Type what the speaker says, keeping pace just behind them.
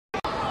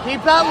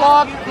Keep that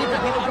lock. Keep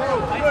it.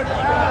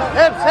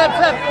 Hips, hips,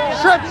 hips.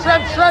 Shrimp,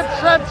 shrimp, shrimp,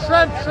 shrimp,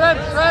 shrimp, shrimp,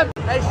 shrimp.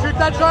 Hey, shoot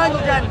that triangle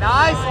again.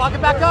 Nice. Lock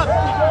it back up.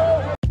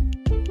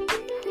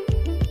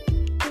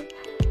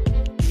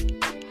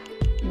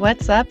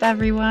 What's up,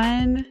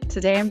 everyone?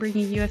 Today I'm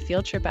bringing you a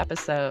field trip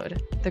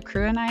episode. The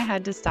crew and I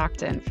head to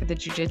Stockton for the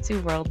Jiu Jitsu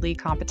World League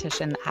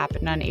competition that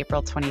happened on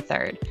April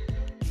 23rd.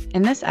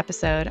 In this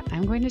episode,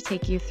 I'm going to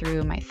take you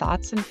through my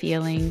thoughts and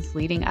feelings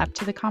leading up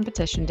to the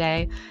competition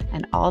day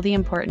and all the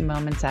important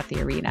moments at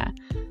the arena.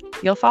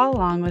 You'll follow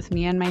along with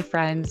me and my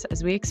friends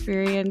as we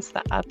experience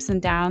the ups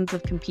and downs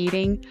of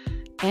competing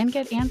and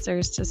get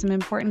answers to some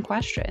important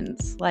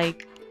questions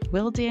like,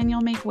 will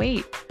Daniel make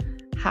weight?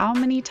 How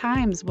many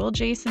times will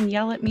Jason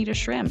yell at me to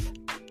shrimp?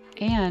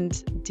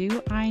 And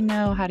do I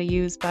know how to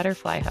use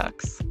butterfly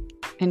hooks?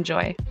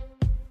 Enjoy.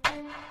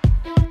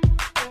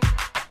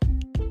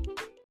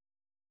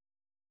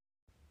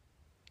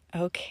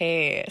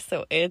 Okay,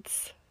 so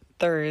it's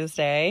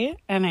Thursday,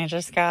 and I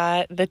just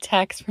got the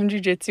text from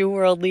Jiu Jitsu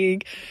World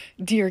League.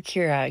 Dear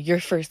Kira, your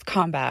first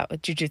combat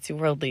with Jiu Jitsu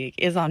World League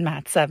is on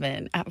mat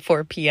 7 at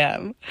 4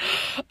 p.m.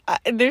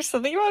 There's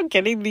something about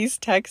getting these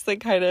texts that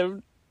kind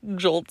of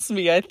jolts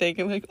me, I think.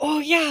 I'm like, oh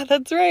yeah,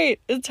 that's right,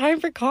 it's time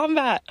for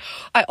combat.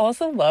 I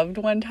also loved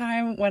one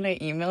time when I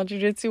emailed Jiu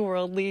Jitsu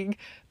World League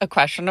a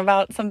question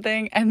about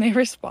something, and they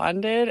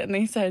responded and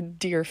they said,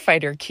 dear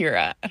fighter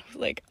Kira. And I was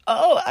like,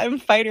 oh, I'm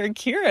fighter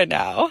Kira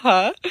now,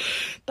 huh?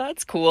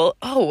 That's cool.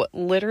 Oh,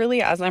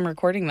 literally as I'm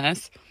recording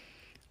this,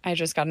 I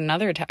just got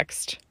another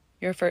text.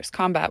 Your first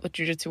combat with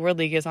Jiu Jitsu World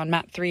League is on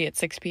mat 3 at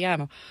 6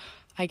 p.m.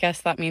 I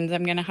guess that means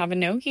I'm gonna have a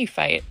no-gi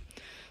fight.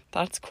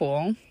 That's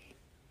cool.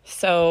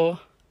 So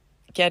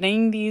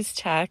getting these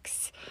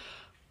texts,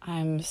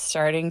 I'm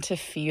starting to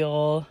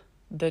feel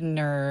the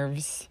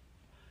nerves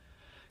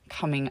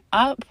coming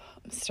up.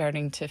 I'm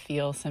starting to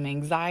feel some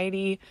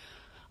anxiety.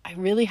 I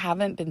really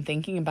haven't been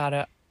thinking about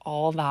it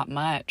all that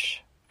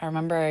much. I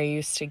remember I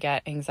used to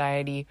get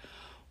anxiety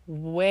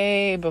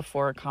way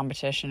before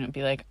competition. It'd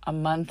be like a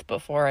month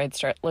before I'd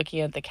start looking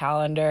at the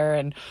calendar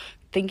and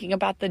thinking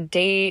about the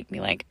date, be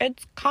like,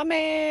 it's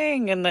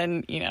coming. And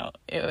then,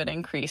 it would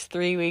increase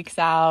 3 weeks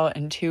out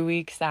and 2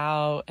 weeks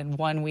out and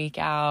 1 week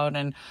out.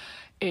 And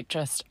it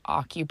just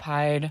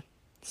occupied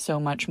so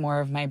much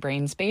more of my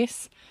brain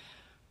space.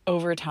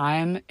 Over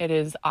time, it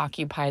has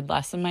occupied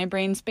less of my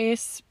brain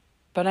space.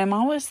 But I'm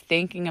always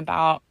thinking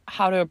about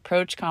how to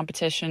approach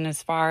competition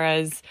as far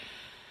as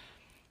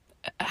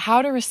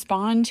how to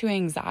respond to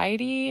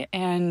anxiety,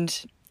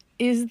 and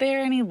is there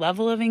any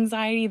level of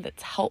anxiety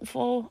that's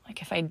helpful?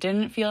 Like if I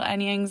didn't feel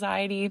any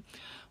anxiety,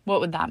 what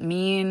would that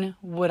mean?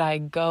 Would I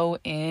go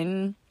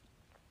in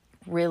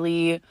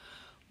really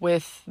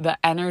with the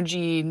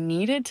energy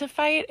needed to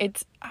fight?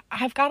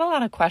 I've got a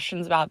lot of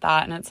questions about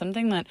that, and it's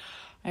something that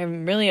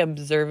I'm really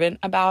observant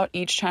about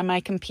each time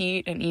I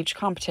compete, and each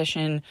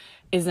competition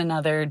is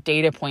another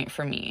data point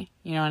for me.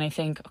 And I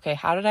think, okay,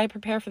 how did I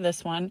prepare for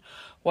this one?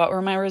 What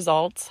were my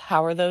results?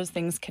 How are those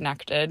things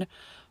connected?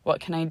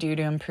 What can I do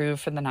to improve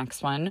for the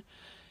next one?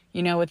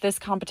 With this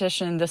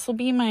competition, this will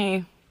be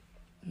my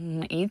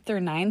 8th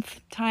or 9th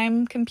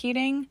time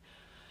competing.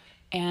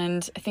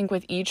 And I think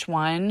with each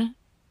one,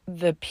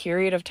 the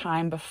period of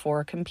time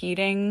before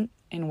competing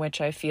in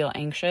which I feel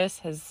anxious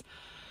has,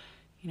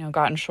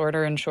 gotten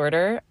shorter and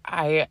shorter.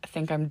 I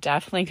think I'm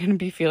definitely going to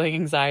be feeling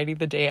anxiety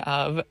the day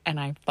of, and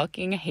I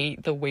fucking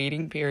hate the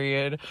waiting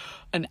period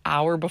an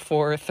hour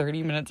before,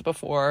 30 minutes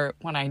before,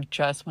 when I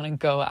just want to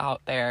go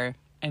out there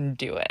and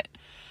do it.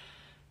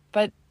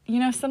 But,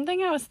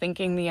 something I was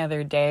thinking the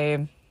other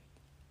day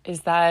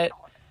is that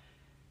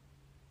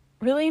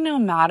really no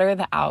matter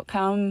the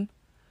outcome,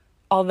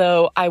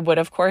 although I would,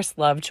 of course,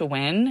 love to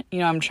win,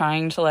 I'm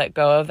trying to let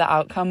go of the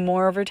outcome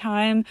more over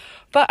time.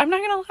 But I'm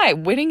not going to lie,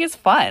 winning is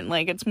fun.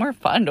 Like, it's more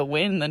fun to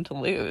win than to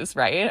lose,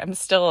 right? I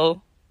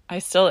still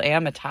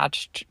am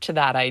attached to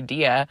that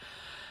idea.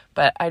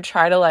 But I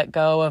try to let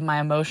go of my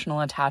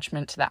emotional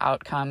attachment to the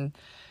outcome.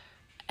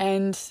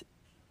 And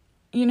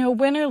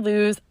win or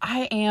lose,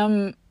 I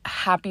am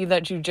happy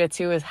that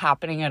jiu-jitsu is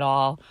happening at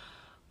all.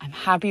 I'm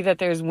happy that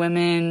there's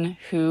women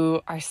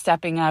who are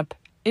stepping up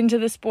into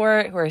the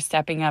sport, who are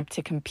stepping up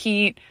to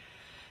compete,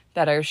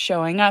 that are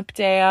showing up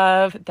day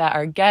of, that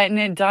are getting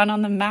it done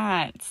on the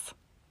mats.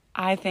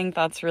 I think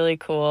that's really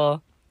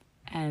cool,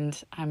 and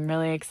I'm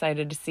really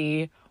excited to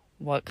see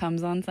what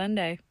comes on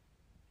Sunday.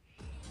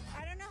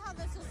 I don't know how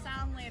this will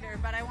sound later,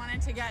 but I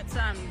wanted to get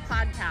some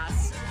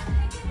podcast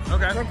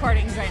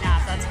recordings right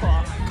now. That's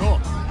cool.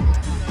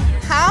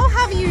 How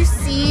have you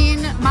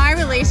seen my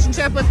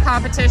relationship with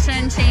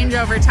competition change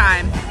over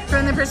time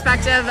from the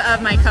perspective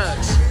of my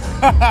coach?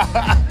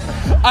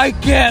 I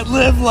can't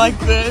live like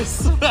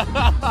this.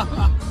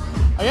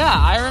 Yeah,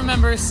 I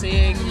remember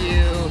seeing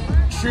you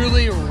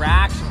truly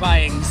racked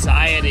by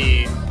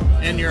anxiety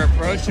in your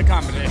approach to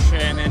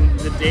competition, and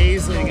the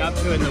days leading up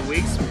to it and the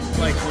weeks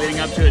leading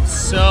up to it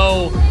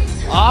so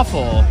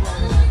awful.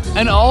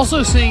 And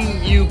also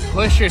seeing you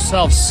push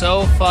yourself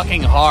so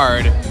fucking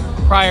hard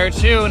prior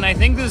to, and I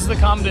think this is the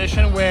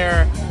competition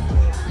where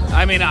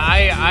I mean,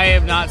 I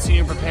have not seen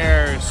you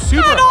prepare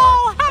super At hard.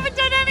 all. Haven't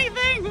done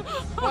anything.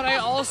 But I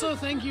also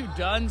think you've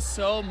done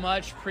so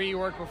much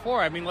pre-work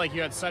before. I mean, like,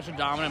 you had such a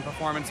dominant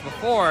performance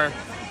before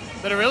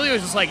that it really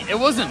was just like, it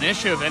wasn't an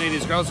issue if any of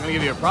these girls were going to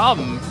give you a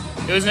problem.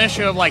 It was an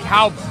issue of, like,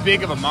 how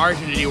big of a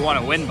margin did you want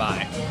to win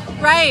by?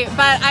 Right,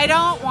 but I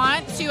don't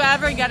want to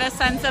ever get a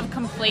sense of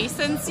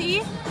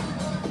complacency.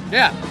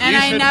 Yeah. And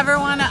I never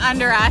want to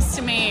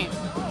underestimate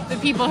the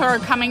people who are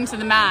coming to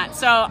the mat.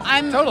 So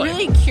I'm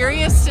really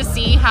curious to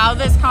see how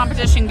this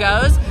competition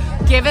goes,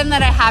 given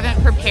that I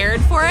haven't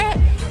prepared for it.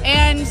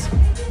 And,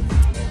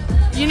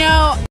 you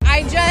know,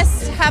 I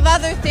just have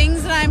other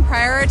things that I'm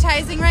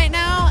prioritizing right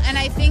now. And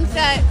I think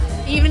that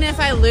even if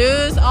I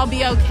lose, I'll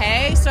be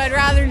okay. So I'd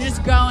rather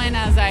just go in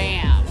as I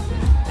am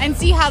and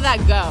see how that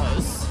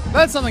goes.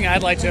 That's something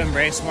I'd like to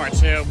embrace more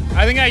too.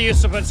 I think I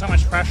used to put so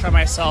much pressure on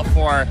myself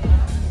for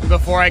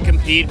before I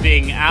compete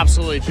being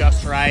absolutely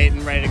just right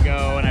and ready to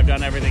go, and I've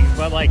done everything.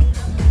 But like,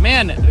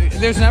 man,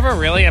 there's never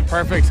really a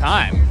perfect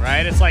time,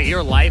 right? It's like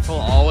your life will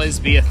always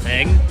be a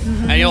thing,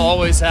 and you'll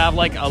always have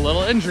like a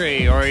little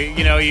injury, or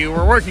you know, you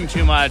were working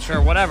too much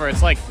or whatever.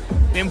 It's like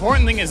the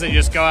important thing is that you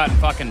just go out and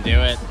fucking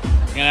do it,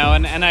 you know.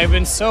 And I've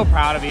been so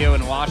proud of you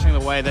and watching the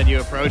way that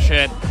you approach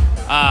it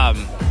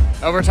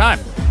over time.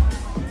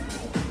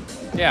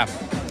 Yeah,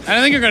 and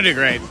I think you're gonna do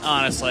great,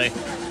 honestly.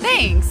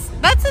 Thanks.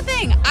 That's the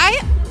thing.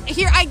 I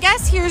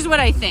guess here's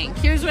what I think.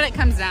 Here's what it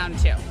comes down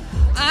to.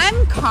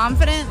 I'm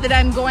confident that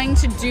I'm going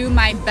to do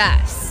my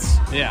best.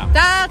 Yeah.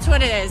 That's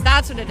what it is.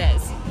 That's what it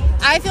is.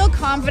 I feel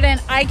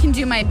confident I can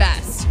do my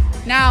best.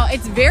 Now,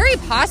 it's very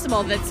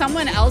possible that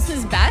someone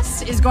else's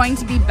best is going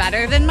to be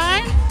better than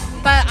mine,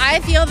 but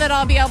I feel that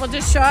I'll be able to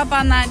show up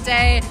on that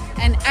day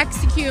and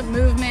execute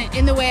movement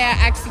in the way I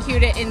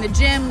execute it in the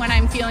gym when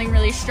I'm feeling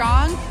really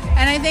strong.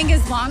 And I think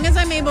as long as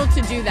I'm able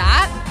to do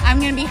that, I'm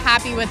going to be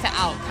happy with the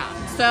outcome.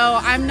 So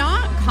I'm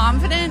not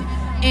confident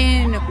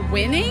in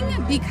winning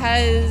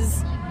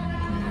because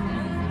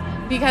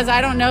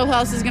I don't know who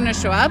else is going to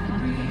show up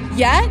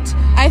yet.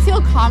 I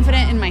feel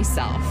confident in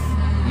myself.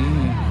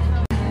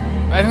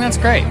 I think that's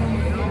great.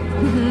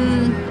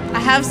 I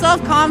have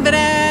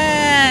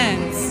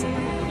self-confidence.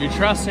 You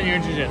trust in your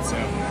jiu-jitsu.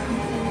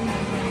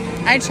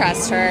 I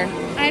trust her.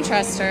 I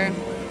trust her.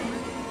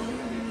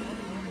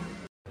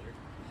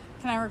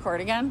 Can I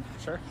record again?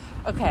 Sure.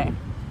 Okay.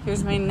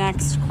 Here's my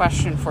next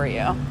question for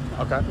you.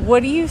 Okay.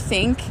 What do you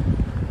think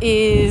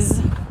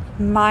is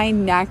my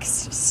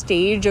next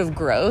stage of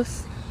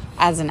growth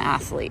as an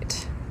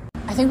athlete?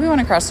 I think we want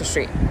to cross the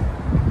street.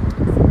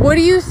 What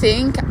do you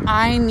think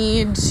I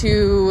need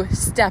to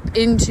step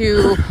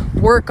into,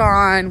 work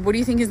on? What do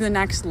you think is the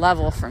next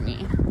level for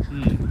me?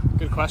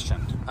 Good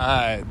question.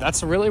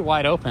 That's really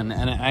wide open,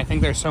 and I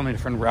think there's so many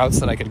different routes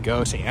that I could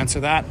go to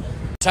answer that.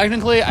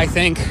 Technically, I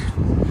think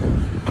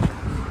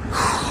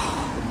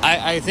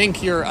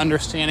your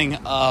understanding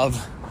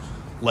of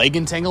leg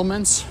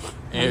entanglements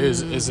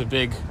is a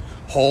big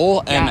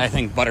hole, and I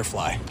think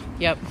butterfly.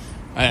 Yep.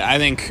 I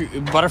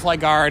think butterfly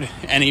guard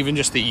and even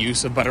just the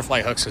use of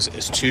butterfly hooks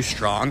is too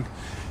strong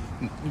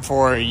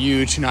for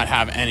you to not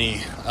have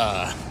any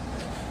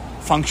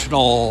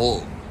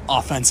functional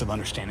offensive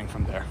understanding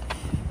from there.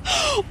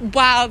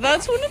 Wow,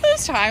 that's one of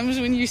those times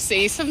when you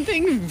say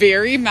something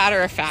very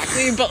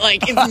matter-of-factly, but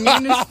like it's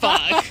mean as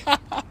fuck.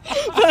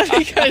 But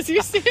because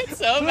you say it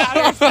so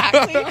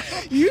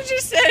matter-of-factly, you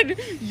just said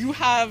you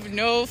have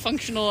no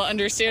functional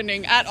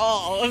understanding at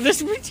all of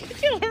this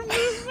particular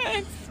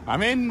movement. I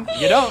mean,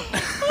 you don't.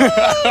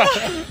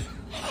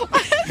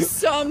 I have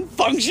some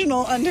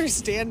functional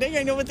understanding.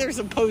 I know what they're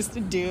supposed to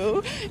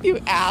do, you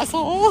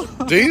asshole.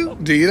 Do you?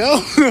 Do you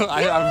know?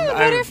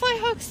 Butterfly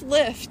hooks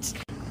lift.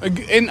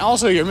 And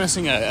also, you're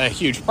missing a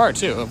huge part,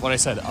 too, of what I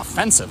said,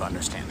 offensive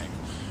understanding,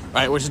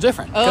 right? Which is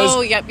different. Oh,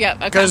 yep. Okay.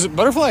 Because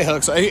butterfly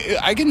hooks,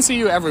 I can see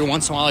you every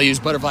once in a while use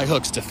butterfly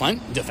hooks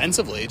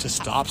defensively to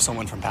stop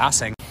someone from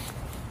passing.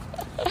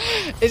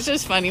 It's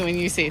just funny when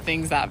you say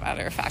things that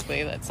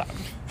matter-of-factly that sound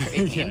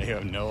pretty mean. Yeah, you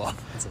have no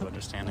offensive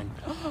understanding.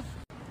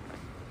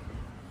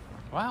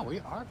 Wow, we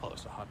are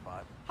close to Hot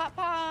Pot. Hot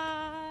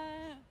Pot!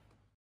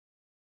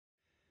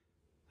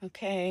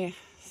 Okay,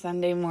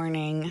 Sunday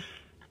morning.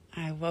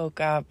 I woke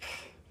up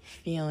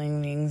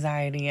feeling the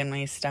anxiety in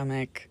my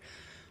stomach.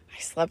 I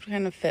slept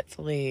kind of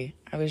fitfully.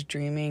 I was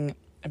dreaming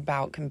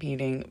about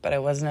competing, but I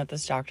wasn't at the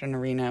Stockton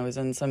arena. I was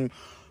in some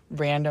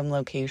random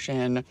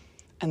location,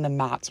 and the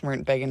mats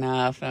weren't big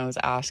enough. And I was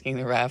asking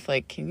the ref,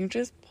 like, can you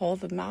just pull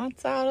the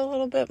mats out a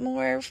little bit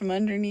more from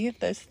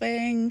underneath this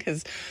thing?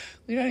 Because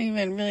we don't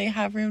even really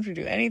have room to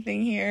do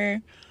anything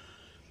here.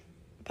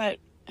 But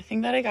I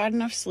think that I got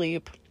enough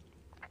sleep.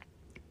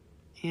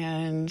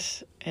 And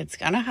it's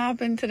gonna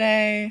happen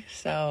today,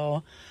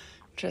 so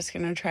I'm just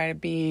gonna try to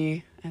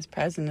be as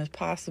present as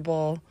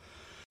possible.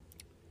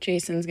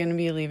 Jason's gonna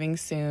be leaving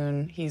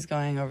soon. He's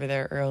going over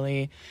there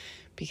early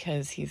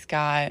because he's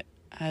got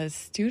a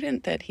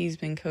student that he's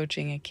been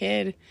coaching, a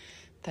kid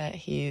that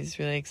he's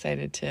really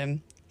excited to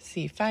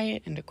see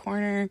fight and to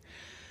corner.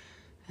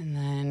 And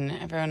then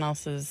everyone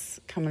else is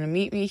coming to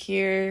meet me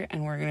here,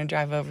 and we're going to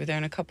drive over there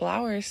in a couple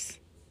hours.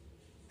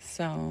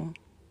 So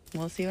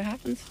we'll see what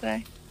happens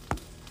today.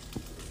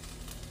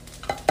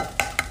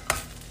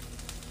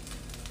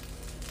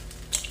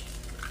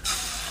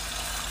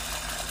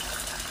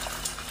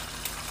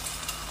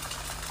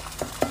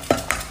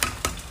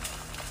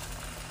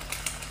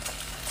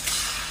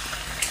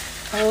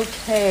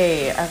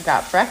 Okay, I've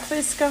got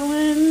breakfast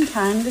going.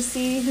 Time to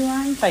see who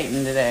I'm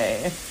fighting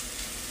today.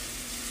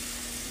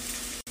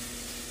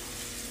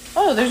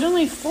 Oh, there's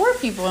only 4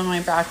 people in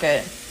my bracket.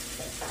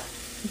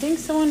 I think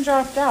someone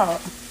dropped out.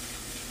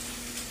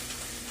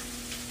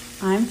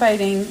 I'm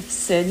fighting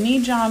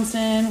Sydney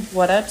Johnson.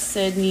 What up,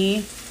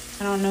 Sydney?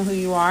 I don't know who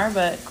you are,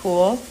 but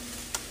cool.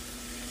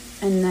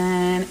 And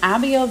then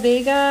Abigail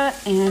Vega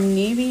and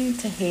Navy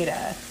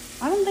Tejeda.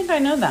 I don't think I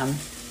know them.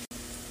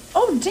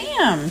 Oh,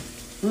 damn.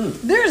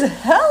 There's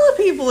hella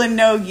people in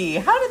Nogi.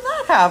 How did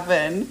that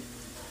happen?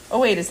 Oh,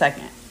 wait a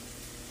second.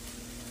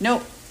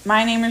 Nope.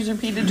 My name is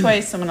repeated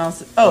twice. Someone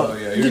else. Oh,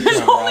 yeah,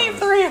 there's only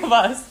 3 of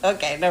us.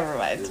 Okay, never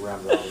mind.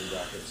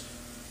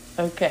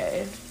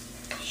 Okay.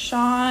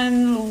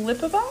 Sean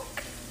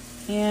Lippenbach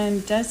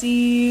and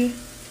Desi.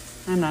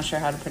 I'm not sure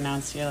how to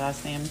pronounce your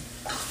last name.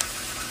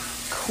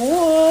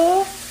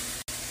 Cool.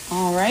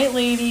 All right,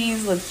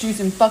 ladies. Let's do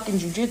some fucking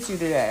jiu-jitsu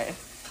today.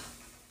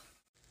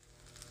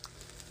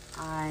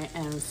 I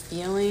am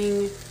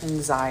feeling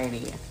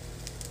anxiety.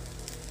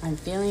 I'm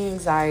feeling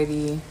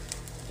anxiety,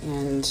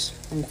 and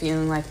I'm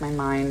feeling like my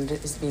mind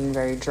is being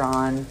very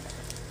drawn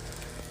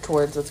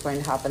towards what's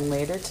going to happen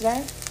later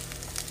today.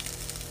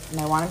 And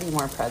I want to be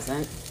more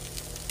present.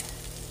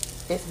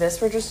 If this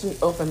were just an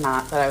open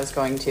mat that I was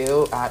going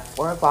to at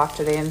 4 o'clock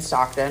today in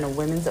Stockton, a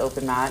women's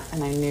open mat,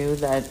 and I knew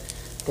that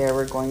there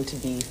were going to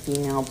be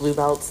female blue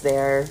belts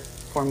there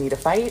for me to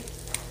fight,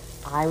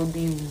 I would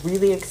be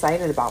really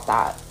excited about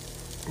that.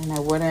 And I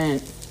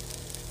wouldn't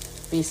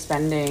be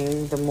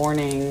spending the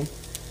morning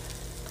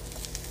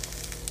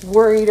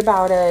worried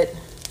about it.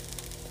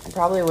 I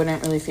probably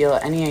wouldn't really feel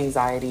any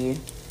anxiety.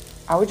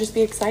 I would just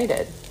be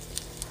excited.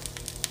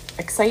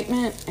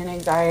 Excitement and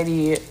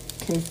anxiety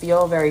can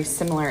feel very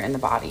similar in the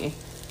body.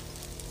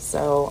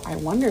 So I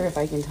wonder if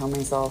I can tell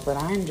myself that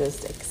I'm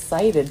just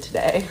excited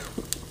today.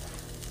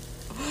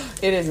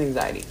 It is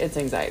anxiety. It's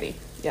anxiety.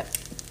 Yes.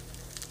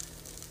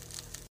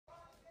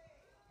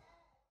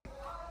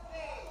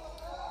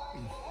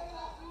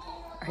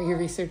 Are you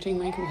researching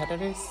my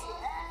competitors?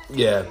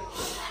 Yeah.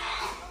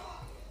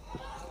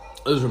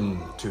 This was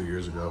from 2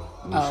 years ago.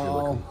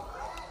 Oh.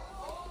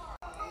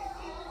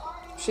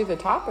 Is she the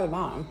top or the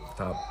bottom?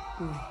 Top.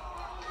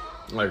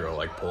 My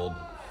girl pulled.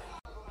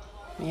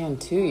 Man,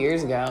 2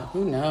 years ago.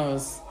 Who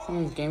knows?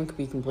 Someone's game could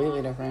be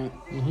completely different.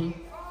 Mm-hmm.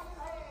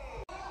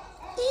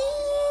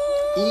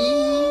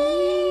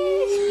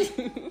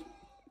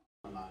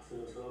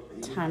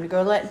 Time to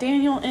go let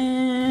Daniel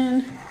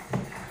in.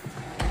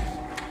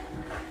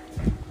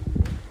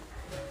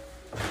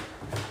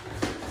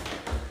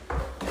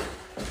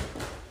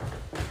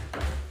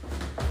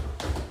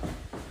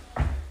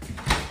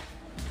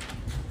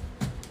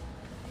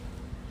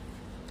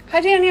 Hi,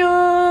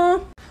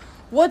 Daniel.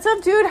 What's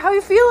up, dude? How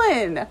you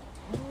feeling? I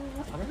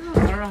don't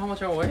know how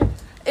much I weigh.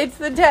 It's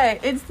the day.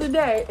 It's the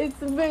day. It's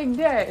the big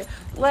day.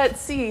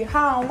 Let's see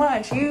how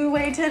much you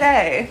weigh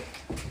today.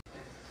 You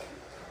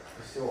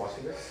still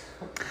watching this?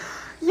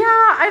 Yeah,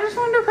 I just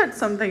wanted to put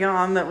something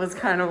on that was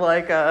kind of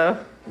like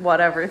a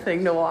whatever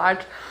thing to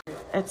watch.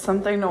 It's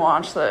something to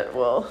watch that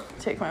will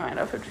take my mind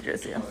off of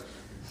jiu-jitsu.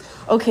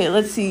 Okay,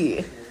 let's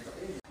see.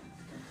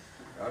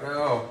 Oh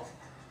no.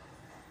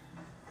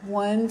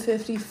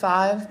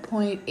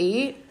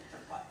 155.8.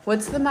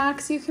 What's the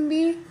max you can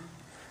be?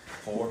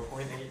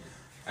 4.8.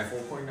 At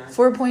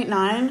 4.9.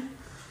 4.9.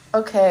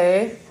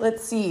 Okay,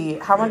 let's see.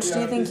 How much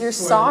do you think your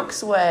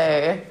socks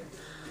weigh?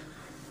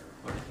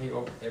 I take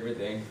off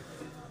everything.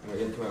 I'm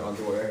into my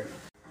underwear.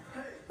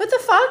 What the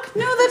fuck?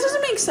 No, that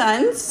doesn't make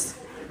sense.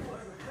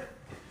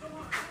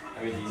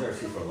 I mean, these are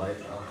super light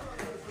though.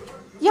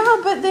 Yeah,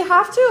 but they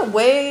have to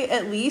weigh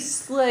at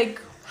least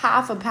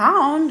half a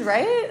pound,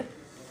 right?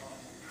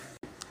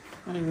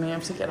 I may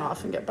have to get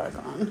off and get back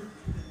on.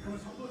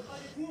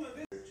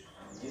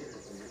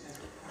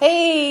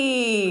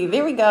 Hey,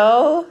 there we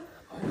go.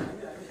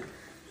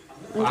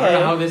 Okay. I don't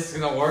know how this is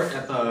gonna work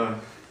at the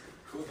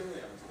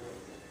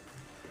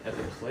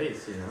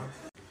place, you know.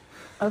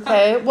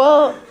 Okay,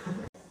 well,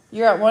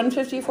 you're at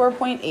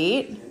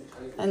 154.8,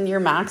 and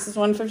your max is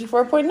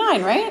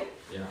 154.9, right?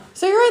 Yeah.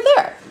 So you're right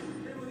there.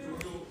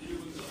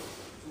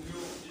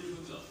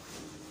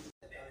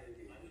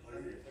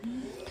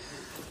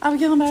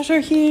 Abigail and Bash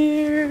are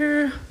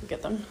here.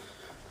 Get them.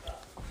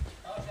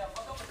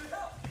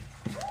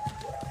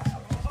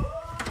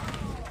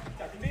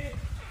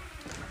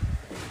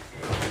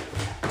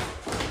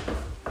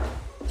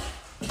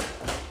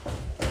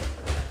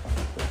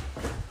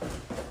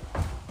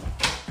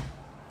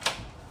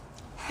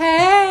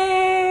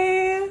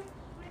 Hey!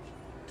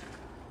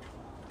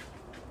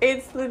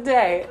 It's the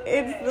day.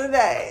 It's the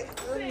day.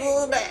 It's the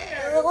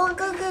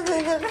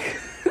day.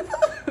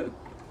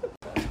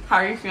 How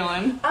are you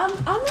feeling? I'm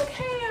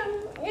okay.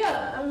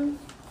 I'm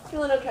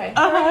feeling okay.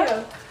 How are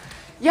you?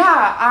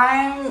 Yeah,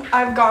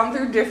 I've gone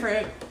through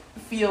different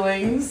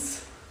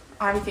feelings.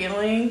 I'm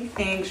feeling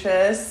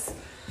anxious,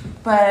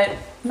 but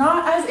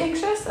not as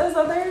anxious as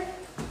other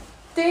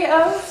day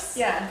ofs.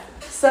 Yeah.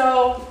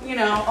 So,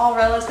 all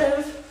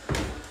relative.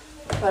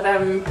 But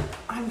I'm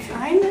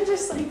trying to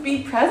just like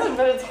be present,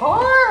 but it's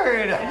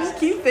hard. I just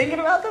keep thinking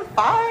about the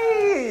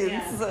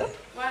fights. Yeah.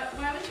 Why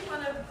would you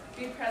want to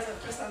be present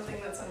for something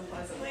that's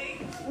unpleasant?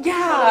 Yeah.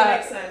 That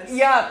makes sense.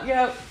 Yep.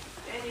 Daniel.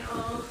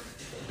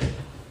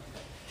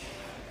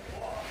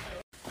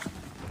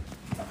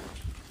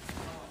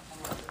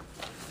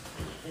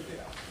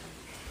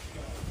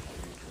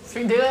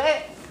 Should we do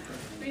it?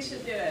 We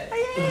should do it.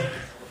 Okay.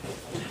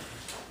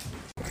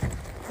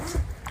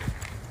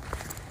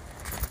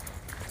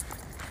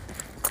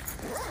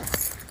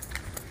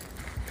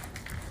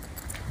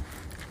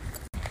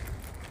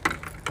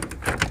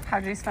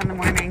 How'd you spend the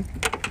morning?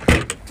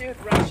 Dude,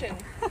 Russian.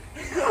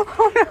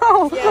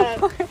 Oh no.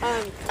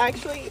 Yeah.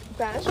 Actually,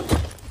 Bash.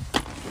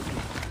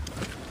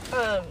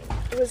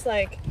 It was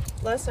like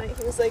last night.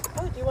 He was like,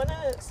 "Oh, do you want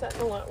to set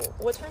an alarm?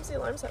 What time's the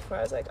alarm set for?"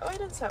 I was like, "Oh, I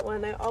didn't set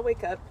one. I'll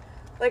wake up."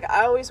 Like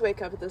I always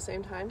wake up at the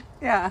same time.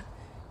 Yeah.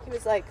 He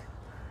was like,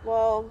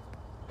 "Well,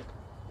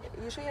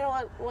 you sure you don't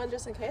want one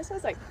just in case?" I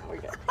was like, "We're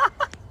good."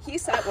 He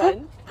set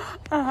one,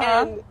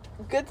 and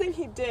good thing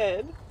he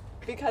did,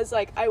 because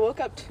like I woke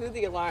up to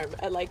the alarm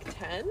at like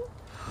 10.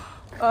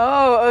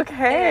 Oh,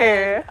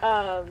 okay.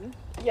 And,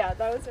 yeah,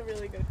 that was a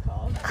really good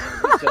call.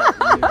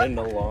 Don't need an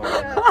alarm.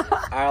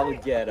 I'll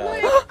get up.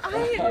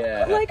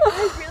 I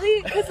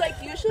really, because like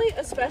usually,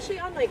 especially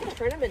on like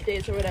tournament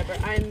days or whatever,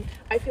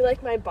 I feel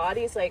like my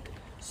body's like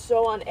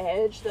so on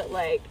edge that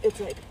like it's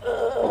like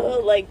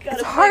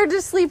It's hard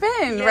to sleep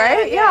in,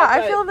 right? Yeah,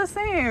 I feel the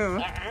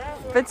same.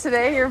 But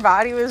today your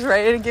body was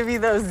ready to give you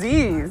those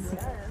Z's.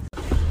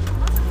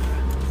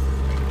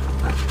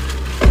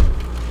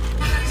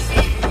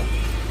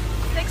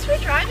 Thanks for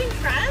driving,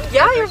 friend.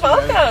 Yeah, you're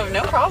welcome.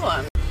 No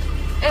problem.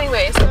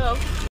 Anyway, so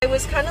it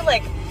was kind of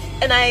like,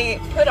 and I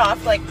put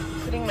off like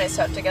putting my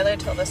stuff together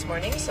till this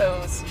morning,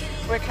 so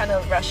we're kind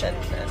of rushing.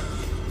 And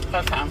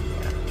Okay.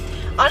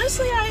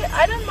 honestly,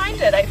 I don't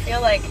mind it. I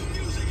feel like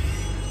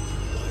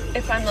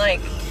if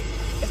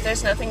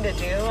there's nothing to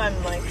do,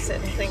 I'm like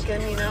sitting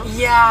thinking,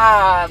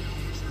 Yeah.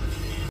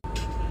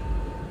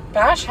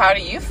 Bash, how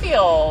do you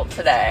feel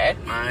today?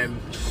 I'm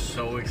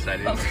so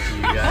excited to see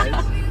you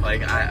guys.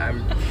 Like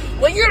I'm.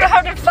 Well, you don't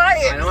have to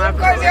fight. I don't have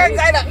to Of course, you're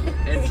fight. excited.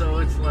 And so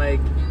it's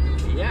like,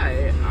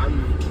 yeah,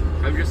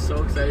 I'm just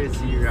so excited to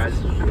see you guys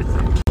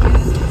jiu-jitsu.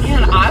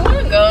 Man, I want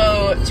to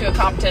go to a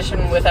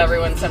competition with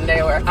everyone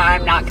someday where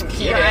I'm not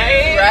competing,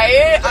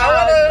 right?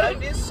 That'd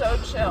be so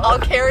chill. I'll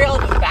carry all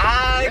the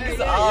bags.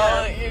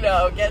 Yeah.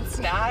 I'll, get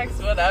snacks,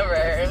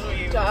 whatever.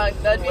 Dog,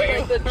 that'd be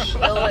like the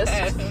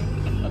chillest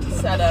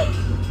setup.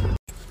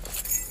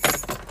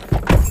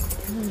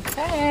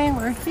 Okay,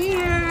 we're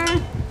here.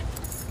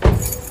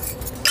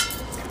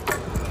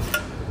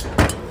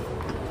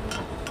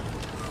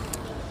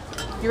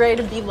 You ready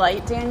to be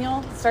light,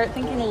 Daniel? Start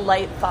thinking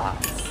light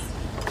thoughts.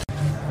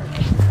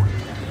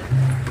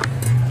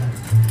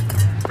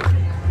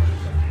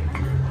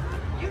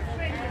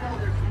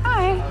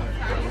 Hi.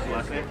 What's the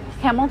last name?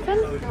 Hamilton?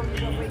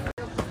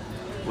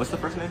 What's the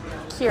first name?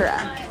 Kira.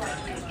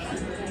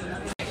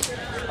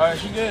 Alright,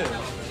 she good.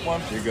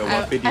 You go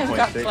I've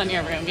got 150.6. plenty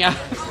of room, yeah.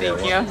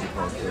 Thank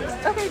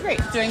you. Okay, great.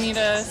 Do I need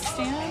a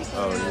stand?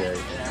 Oh, yeah.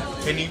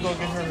 Can you go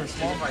get her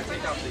small?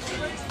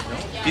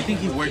 Do you think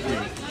he worked me?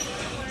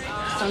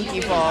 Some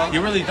people.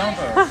 You really don't,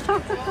 though.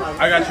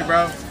 I got you,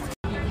 bro.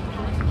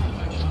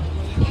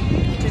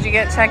 Did you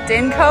get checked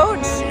in,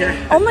 coach? Yeah.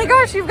 Oh my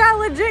gosh, you've got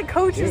legit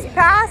coach's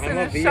pass and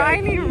a VIP.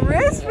 shiny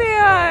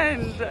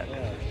wristband.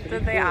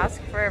 Did they ask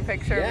for a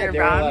picture of your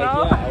brown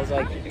belt? I was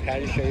like, can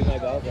I just show you my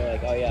belt? They're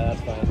like, oh yeah,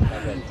 that's fine. I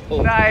was like,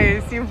 cool.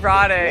 Nice, you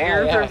brought it. Yeah,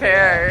 You're yeah.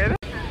 prepared.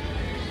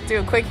 Do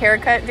a quick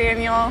haircut,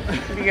 Daniel.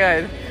 Be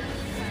good.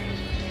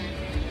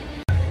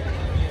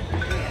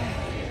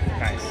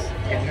 Nice.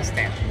 Getting a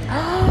stamp.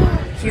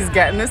 He's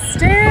getting a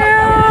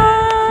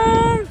stamp.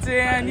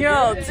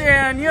 Daniel.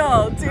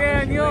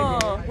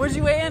 What'd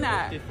you weigh in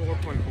at?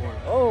 54.4.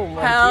 Oh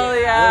my Hell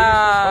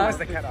yeah. What was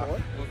the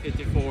cutoff?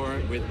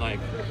 54 with like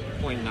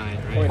 0.9,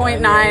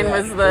 right? 0.9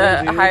 was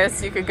the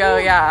highest you could go,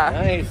 yeah.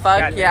 Nice. Fuck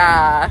Goddamn.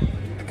 yeah.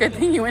 Good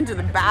thing you went to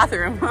the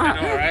bathroom, huh?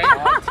 I know, right?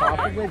 On top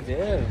of the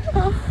gym.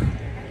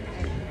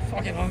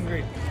 Fucking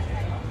hungry.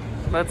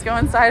 Let's go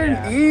inside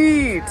and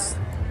eat.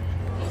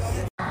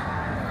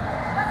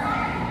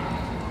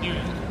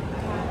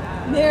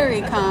 There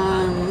he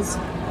comes.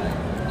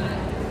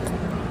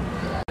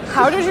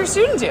 How did your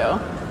student do?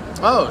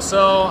 Oh,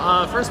 so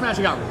first match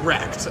he got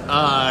wrecked. The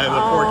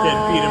poor kid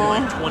beat him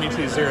like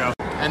 22-0.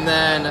 And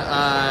then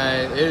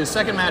his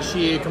second match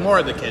he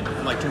Kimura the kid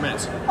in like 2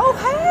 minutes. Oh,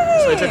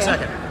 hey! So he took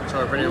second. So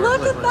we're pretty Look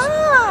really at close.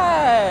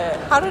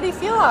 that! How did he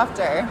feel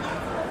after?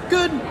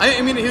 Good.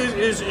 I mean, he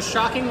was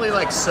shockingly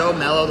like so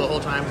mellow the whole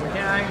time. He's like,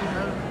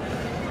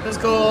 yeah, it was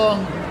cool.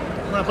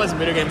 I'm gonna play some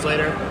video games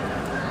later.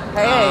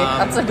 Hey,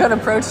 that's a good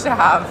approach to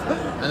have.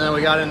 And then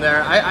we got in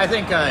there. I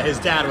think his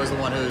dad was the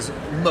one who was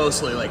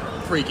mostly like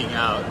freaking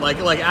out. Like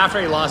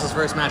after he lost his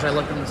first match, I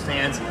looked in the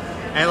stands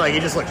and like he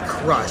just looked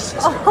crushed.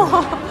 Like,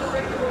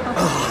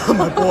 oh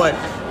my boy.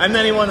 And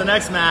then he won the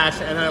next match,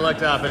 and then I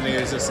looked up and he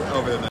was just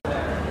over the moon.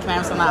 Can I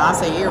have some of that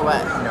acai or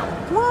what? No.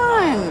 Come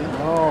on.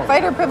 Oh.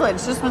 Fighter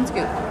privilege, just one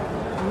scoop.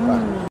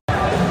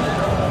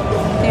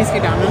 Can you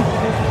scoot down, man?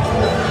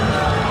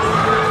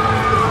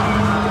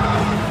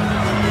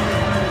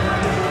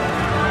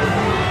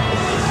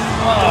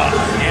 Oh,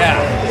 yeah.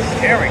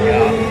 There we go.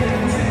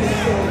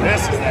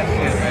 This is that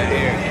shit right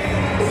here.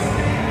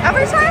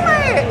 Every time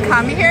I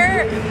come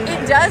here,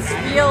 it does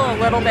feel a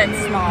little bit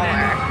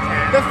smaller.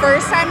 The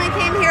first time I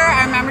came here,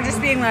 I remember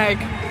just being like,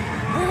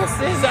 this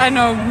is an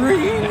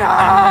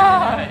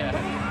arena.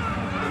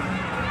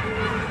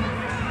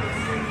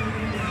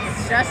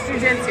 It's just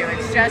jiu-jitsu.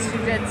 It's just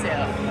jiu-jitsu.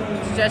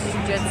 It's just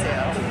jiu-jitsu.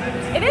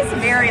 It is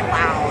very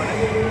loud.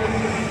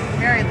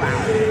 Very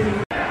loud.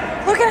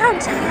 Look at how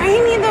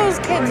tiny those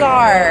kids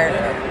are.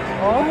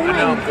 Oh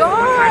my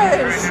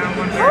gosh.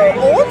 How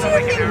old do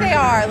you think they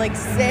are? Like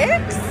 6?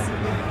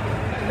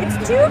 It's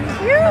too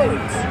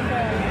cute.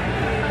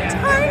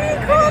 Tiny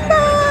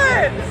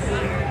combats.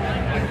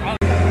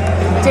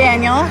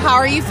 Daniel, how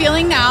are you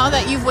feeling now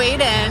that you've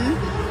weighed in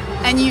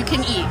and you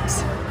can eat?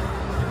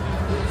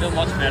 I feel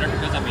much better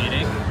because I'm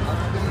eating.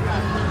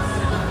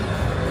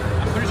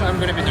 I'm pretty sure I'm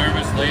going to be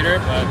nervous later,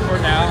 but for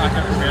now, I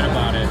can forget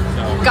about it.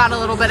 So. Got a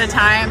little bit of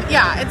time.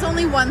 Yeah, it's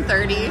only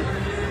 1:30,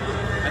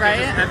 right?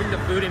 Just having the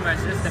food in my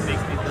system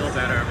makes me feel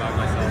better about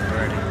myself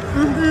already.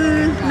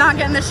 Not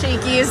getting the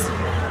shakies.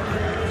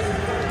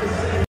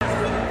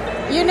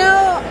 You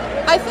know,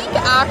 I think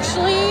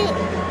actually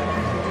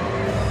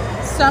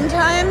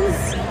sometimes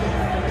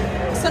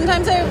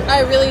I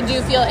really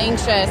do feel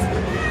anxious.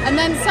 And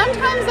then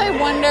sometimes I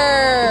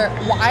wonder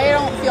why I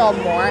don't feel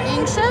more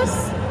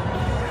anxious.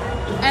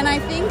 And I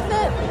think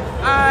that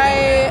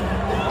I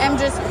am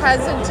just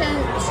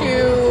hesitant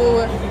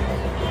to,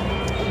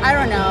 I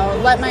don't know,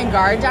 let my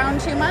guard down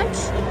too much.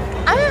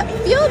 I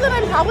feel that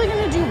I'm probably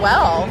going to do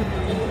well,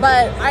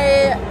 but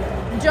I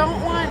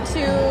don't want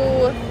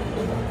to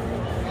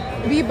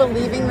be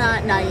believing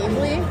that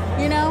naively,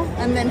 you know,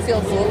 and then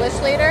feel foolish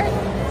later.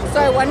 So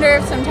I wonder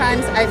if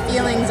sometimes I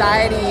feel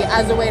anxiety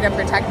as a way to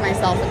protect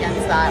myself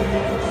against that.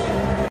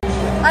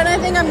 And I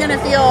think I'm going to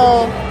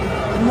feel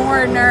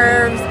more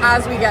nerves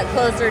as we get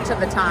closer to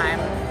the time.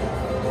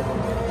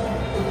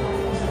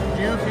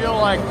 Do you feel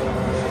like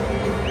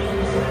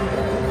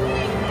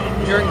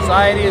your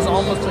anxiety is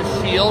almost a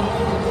shield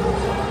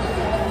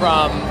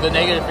from the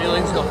negative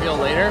feelings you'll feel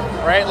later,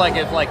 right? Like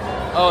if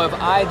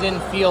I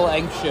didn't feel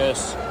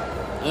anxious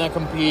and I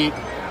compete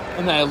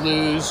and then I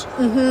lose,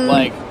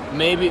 like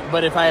maybe,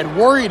 but if I had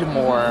worried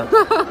more,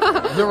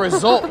 the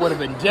result would have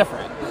been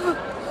different.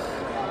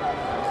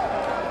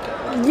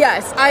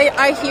 Yes,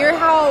 I hear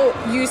how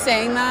you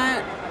saying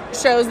that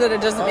shows that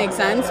it doesn't make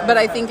sense, but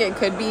I think it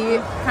could be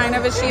kind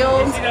of a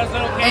shield,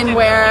 and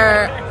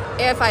where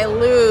if I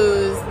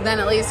lose, then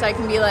at least I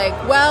can be like,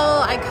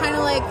 well, I kind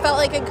of like felt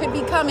like it could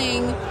be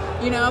coming,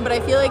 you know, but I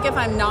feel like if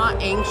I'm not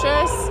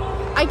anxious,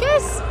 I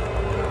guess,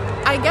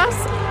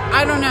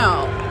 I don't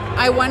know.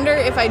 I wonder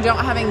if I don't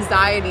have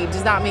anxiety,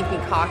 does that make me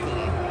cocky?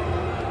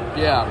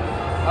 Yeah,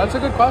 that's a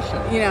good question.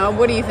 You know,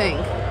 what do you think?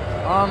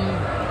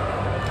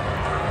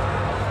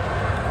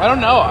 I don't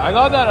know. I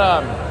thought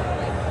that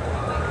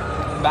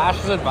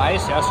Bash's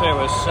advice yesterday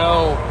was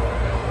so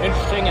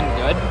interesting and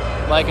good,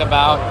 like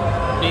about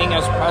being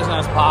as present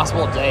as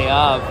possible day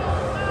of,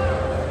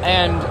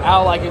 and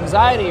how like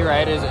anxiety,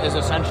 right, is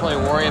essentially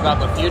worry about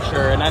the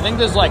future. And I think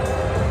this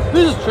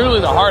is truly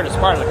the hardest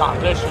part of the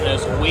competition,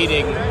 is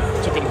waiting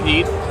to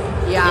compete.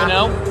 Yeah. You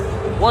know?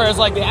 Whereas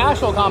like the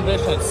actual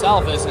competition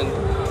itself isn't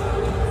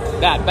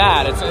that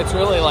bad. It's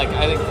really like,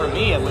 I think for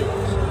me at least,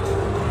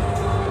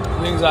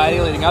 the anxiety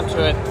leading up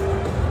to it.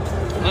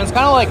 And it's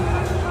kind of like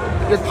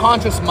your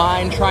conscious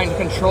mind trying to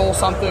control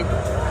something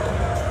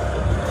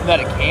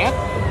that it can't.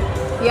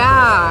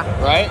 Yeah.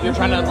 Right? You're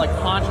trying to like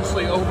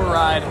consciously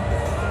override,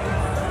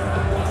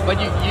 but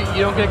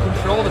you don't get to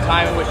control the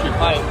time in which you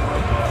fight.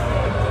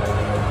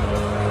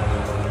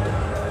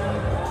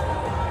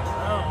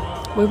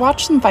 We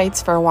watched some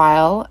fights for a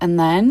while, and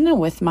then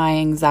with my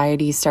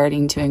anxiety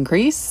starting to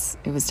increase,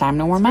 it was time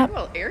to warm up.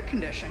 Well, air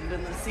conditioned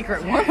in the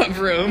secret warm-up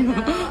room.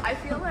 I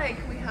feel like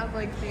we have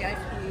like VIP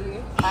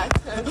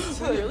access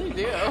to really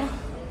do.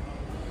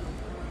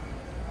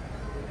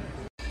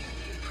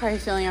 How are you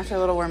feeling after a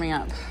little warming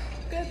up?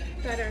 Good,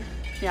 better.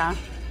 Yeah.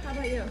 How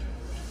about you?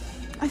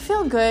 I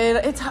feel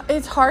good.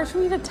 It's hard for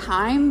me to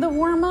time the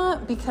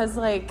warm-up because,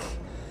 like,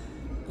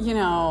 you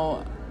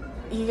know,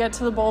 you get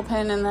to the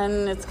bullpen and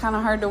then it's kind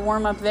of hard to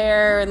warm up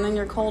there, and then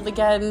you're cold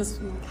again.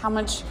 So how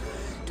much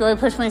do I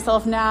push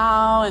myself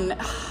now? And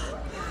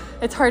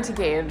it's hard to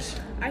gauge.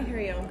 I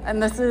hear you.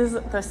 And this is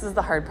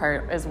the hard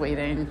part, is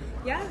waiting.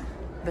 Yeah.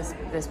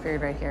 This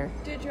period right here.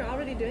 Dude, you're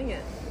already doing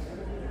it.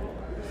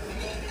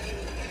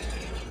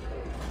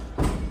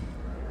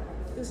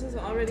 This is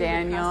already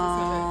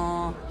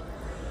Daniel.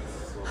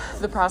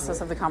 The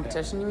process of the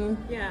competition, you mean?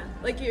 Yeah,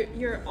 like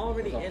you're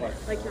already in it.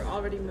 Like you're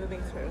already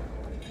moving through.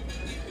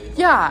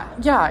 Yeah,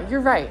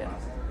 you're right.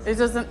 It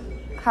doesn't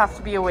have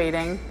to be a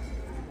waiting.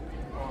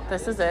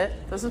 This is it.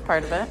 This is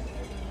part of it.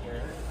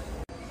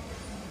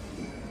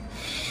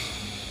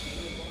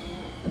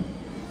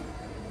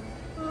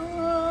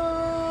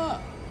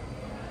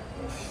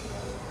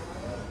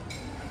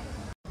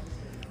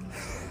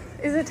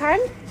 Is it time?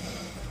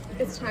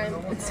 It's time.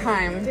 It's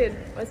time. Dude,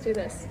 let's do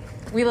this.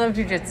 We love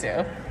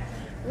jujitsu.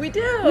 We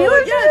do. We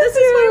love This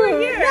is why we're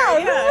here. Yeah,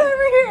 this is why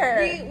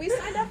we're here. We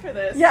signed up for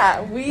this.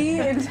 Yeah, we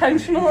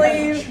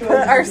intentionally put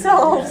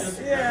ourselves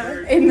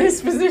in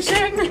this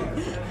position.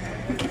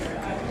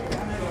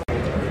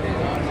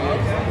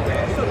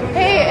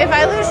 Hey, if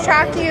I lose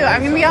track of you,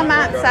 I'm gonna be on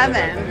mat 7.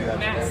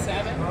 Mat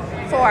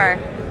 7? 4.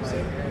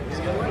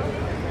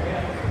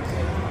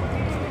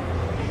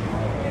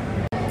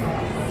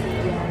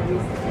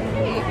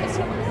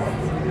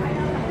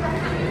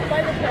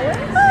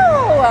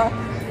 Oh!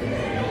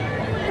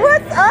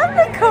 What's up,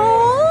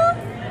 Nicole?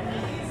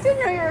 Didn't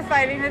know you were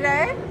fighting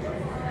today.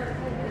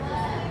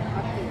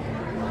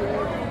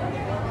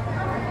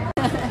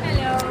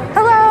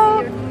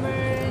 Hello.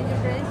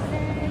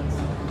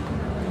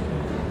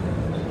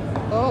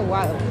 Oh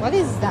wow, what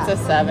is that? It's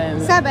a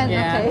 7. 7,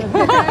 Yeah. okay.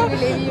 I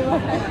believe you. I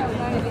have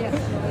no idea.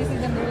 This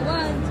is number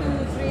 1,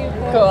 2, 3,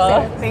 4.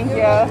 Cool. Thank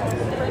you.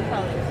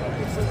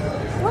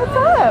 What's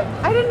up?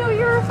 I didn't know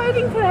you were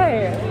fighting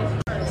today.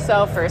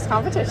 So, first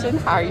competition,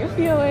 how are you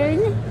feeling?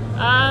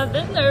 A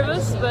bit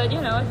nervous, but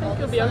I think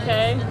it'll be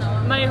okay.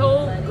 My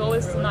whole goal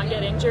is to not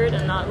get injured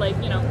and not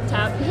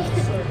tap.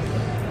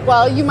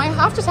 Well, you might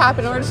have to tap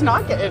in order to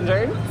not get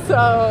injured.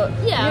 So,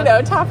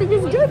 Yeah. tapping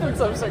is good in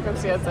some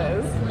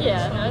circumstances.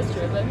 Yeah, no, that's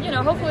true. But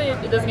hopefully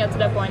it doesn't get to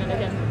that point and I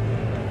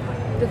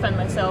can defend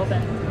myself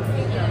and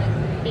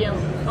be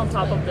on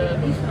top of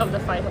the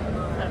fight.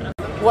 I don't know.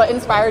 What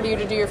inspired you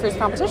to do your first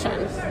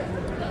competition?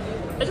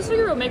 I just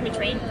figured it would make me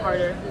train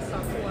harder.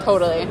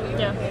 Totally.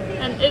 Yeah,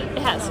 and it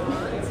has.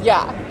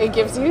 Yeah, it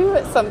gives you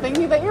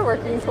something that you're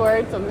working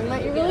towards, something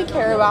that you really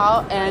care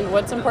about, and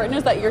what's important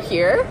is that you're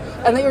here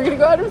and that you're going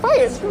to go out and fight.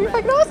 It's going to be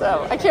fucking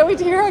awesome. I can't wait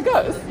to hear how it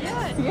goes.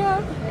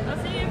 Yeah.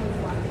 I'll see you.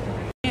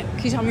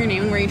 Can you tell me your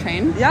name and where you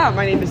train? Yeah,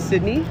 my name is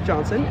Sydney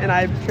Johnson, and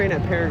I train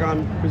at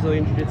Paragon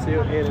Brazilian Jiu-Jitsu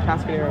in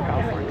Atascadero,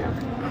 California.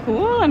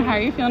 Cool, and how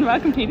are you feeling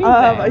about competing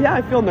today? Yeah,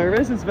 I feel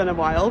nervous. It's been a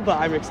while, but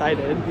I'm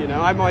excited.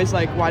 I'm always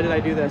like, why did I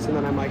do this? And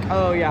then I'm like,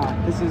 oh yeah,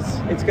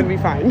 it's going to be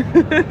fine.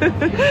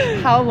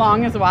 How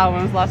long is a while?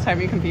 When was the last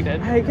time you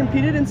competed? I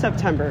competed in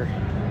September.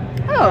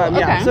 Oh, okay.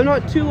 Yeah, so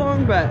not too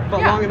long, but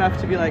Yeah. long enough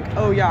to be like,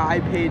 oh yeah, I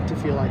paid to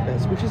feel like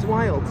this, which is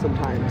wild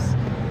sometimes.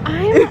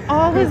 I'm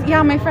always,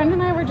 my friend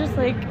and I were just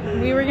like,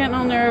 we were getting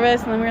all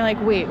nervous, and then we were like,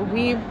 wait,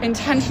 we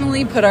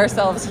intentionally put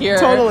ourselves here.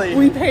 Totally.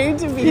 We paid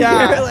to be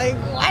Yeah. here. Like,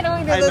 why do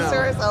we do this to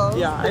ourselves?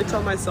 Yeah, I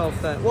tell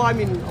myself that, well, I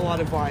mean, a lot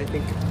of why I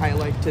think I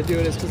like to do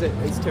it is because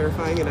it's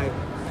terrifying, and I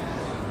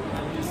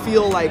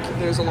feel like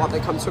there's a lot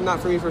that comes from that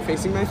for me for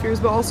facing my fears,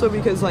 but also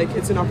because, like,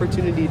 it's an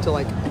opportunity to,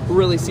 like,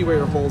 really see where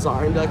your holes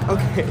are and be like,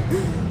 okay,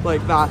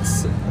 like,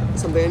 that's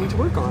something I need to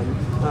work on.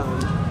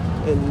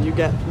 And you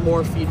get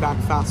more feedback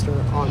faster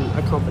on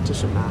a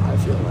competition mat, I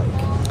feel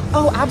like.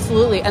 Oh,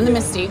 absolutely. And the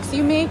mistakes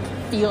you make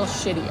feel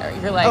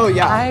shittier. You're like, Oh,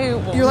 yeah. I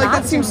will You're like,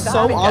 not that seems do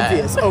so again.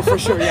 obvious. Oh, for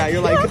sure, yeah.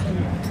 You're like,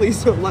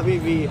 please don't let me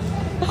be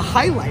a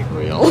highlight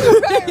reel.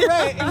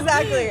 right,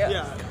 exactly.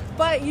 Yeah.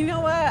 But you know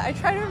what? I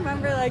try to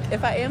remember, like,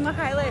 if I am a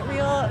highlight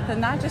reel,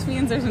 then that just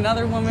means there's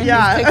another woman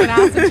Yeah. who's kicking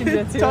ass at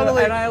jiu-jitsu.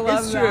 Totally. And I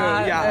love it's true.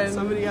 that. Yeah. And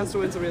Somebody has to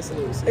win, somebody has to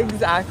lose.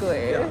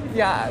 exactly.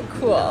 Yeah,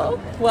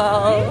 cool.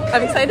 Well,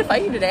 I'm excited to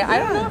fight you today. I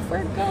don't know if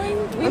we're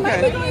going. We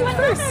might be going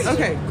first.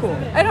 Okay, cool.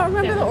 I don't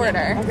remember the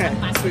order. Okay,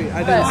 sweet.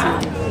 I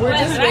But didn't see. we're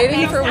just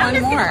waiting for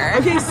one more.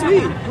 Okay,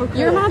 sweet. Oh, cool.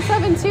 You're mat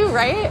 7 too,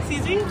 right?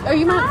 Excuse me? Are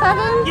you mat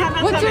 7? Yeah,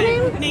 Mat What's 7.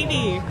 your name?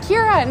 Navy.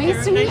 Kira,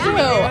 nice to meet Nice you.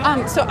 to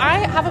meet you. So I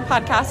have a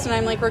podcast and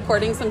I'm like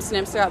recording some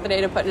snips throughout the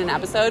day to put in an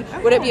episode.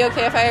 Would it be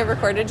okay if I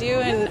recorded you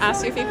and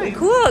asked you a few questions?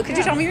 Cool. Could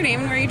you tell me your name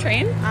and where you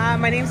train?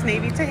 My name's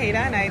Navy Tejeda,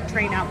 and I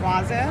train at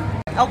Waza,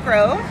 Elk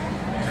Grove.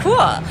 Cool.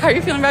 How are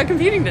you feeling about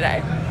competing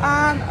today?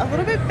 A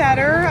little bit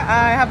better.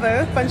 I have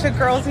a bunch of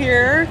girls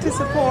here to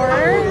support,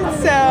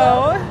 so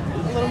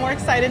a little more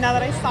excited now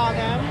that I saw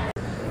them.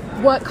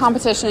 What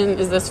competition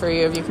is this for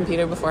you? Have you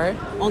competed before?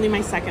 Only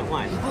my second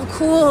one. Oh,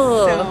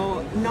 cool.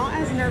 So not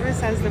as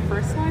nervous as the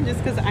first one,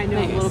 just because I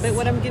know Nice. a little bit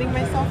what I'm getting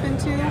myself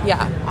into.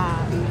 Yeah.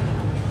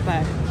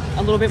 But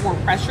a little bit more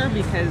pressure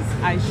because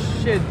I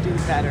should do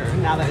better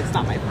now that it's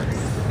not my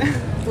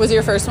first. Was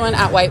your first one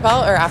at white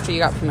belt or after you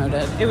got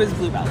promoted? It was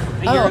blue belt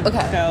a Oh, year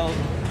okay. ago,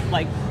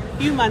 like a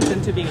few months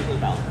into being a blue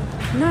belt.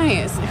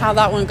 Nice. How'd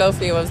that one go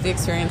for you? What was the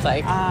experience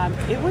like?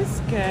 It was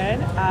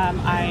good.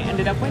 I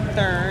ended up with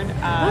third.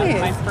 Nice.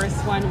 My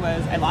first one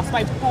was I lost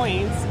by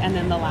points, and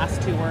then the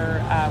last two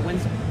were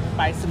wins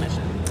by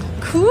submission.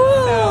 Cool.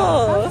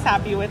 So I was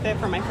happy with it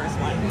for my first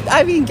one.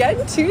 I mean,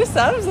 getting 2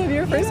 subs in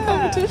your first Yeah.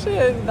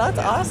 competition. That's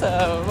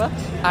awesome.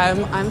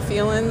 I'm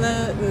feeling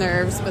the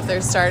nerves, but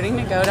they're starting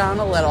to go down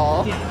a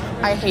little.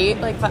 I hate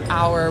like the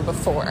hour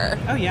before.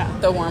 Oh yeah.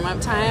 The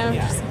warm-up time.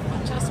 Yeah.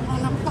 Just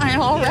want to fight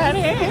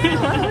already.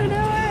 What are we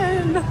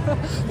doing?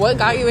 What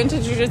got you into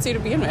jiu-jitsu to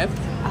begin with?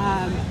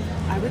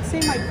 I would say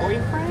my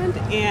boyfriend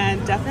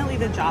and definitely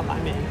the job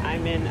I'm in.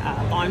 I'm in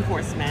law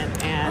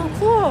enforcement, and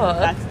cool.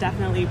 That's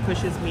definitely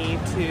pushes me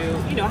to,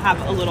 you know,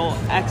 have a little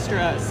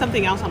extra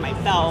something else on my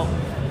belt,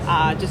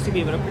 just to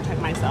be able to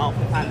protect myself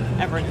if I'm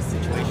ever in a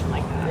situation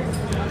like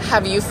that.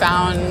 Have you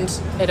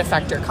found it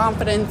affect your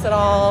confidence at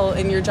all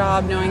in your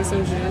job, knowing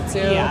some jiu-jitsu?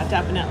 Yeah,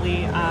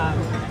 definitely.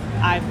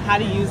 I've had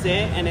to use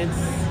it, and it's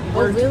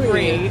worked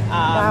great.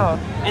 Wow.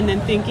 And then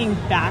thinking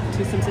back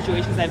to some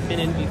situations I've been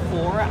in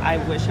before, I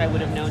wish I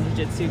would have known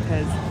jiu-jitsu,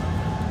 because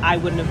I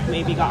wouldn't have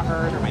maybe got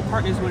hurt, or my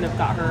partners wouldn't have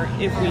got hurt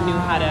if we knew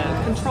how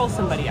to control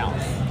somebody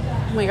else.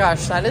 Oh my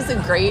gosh, that is a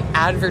great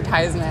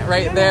advertisement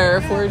right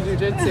there for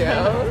jiu-jitsu.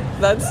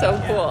 That's so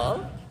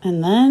cool.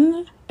 And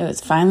then it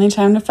was finally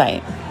time to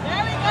fight.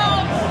 There we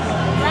go.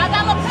 Grab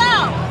that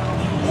lapel.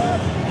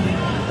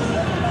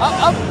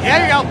 Up.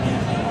 There you go.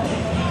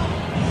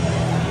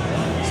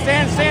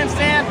 Stand.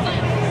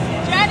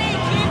 Jenny,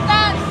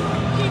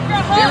 keep your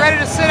hook. Be ready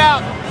to sit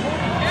out.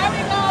 There we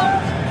go.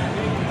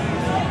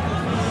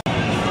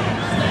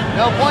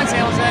 No points,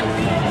 Hamilton.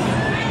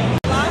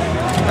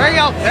 There you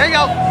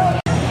go.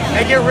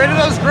 Hey, get rid of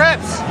those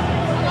grips.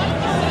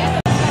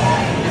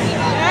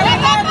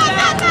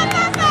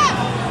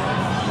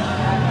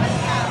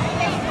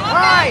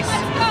 Nice.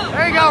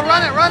 There you go.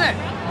 Run it.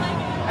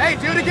 Hey,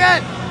 do it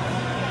again.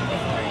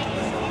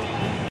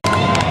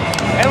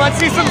 Hey, let's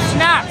see some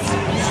snaps.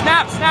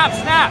 Snap.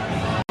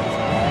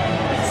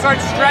 Start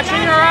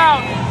stretching her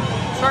out.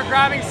 Start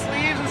grabbing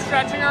sleeves and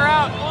stretching her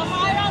out.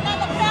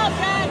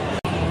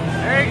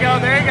 There you go.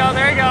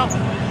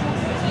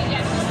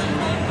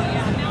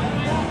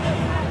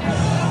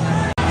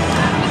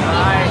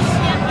 Nice.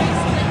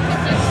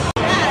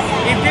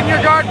 Keep getting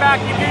your guard back.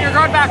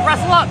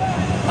 Wrestle up.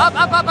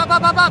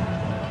 Up.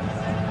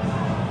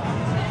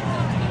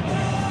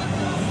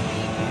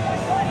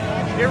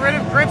 Get rid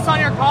of grips on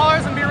your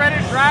collars and be ready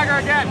to drag her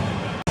again.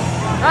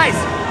 Nice.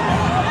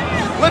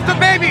 Lift the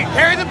baby.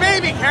 Carry the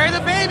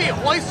baby.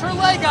 Hoist her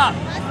leg up.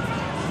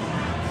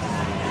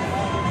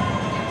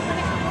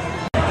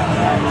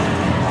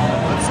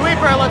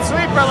 Let's sweep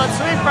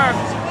her.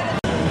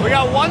 We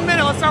got 1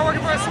 minute. Let's start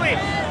working for a sweep.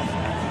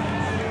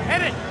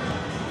 Hit it.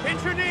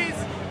 Pinch your knees.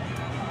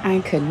 I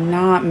could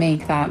not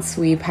make that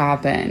sweep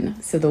happen.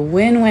 So the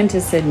win went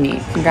to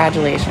Sydney.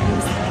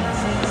 Congratulations.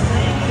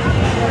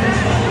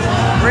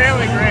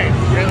 Really great.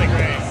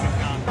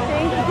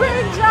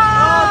 Good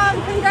job.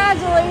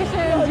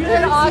 Congratulations. You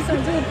did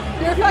awesome, dude.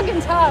 You're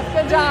fucking tough.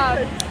 Good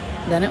job.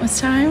 Then it was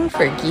time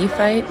for gi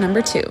fight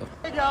number 2.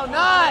 There you go.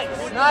 Nice.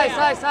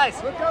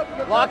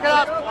 Lock it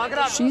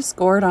up. She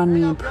scored on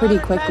me pretty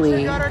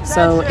quickly,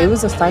 so it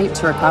was a fight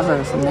to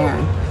recover from there.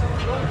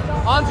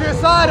 Onto your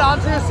side.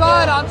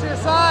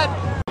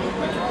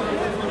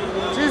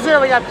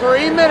 2-0, we got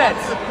 3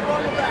 minutes.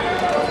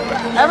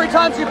 Every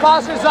time she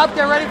postures up,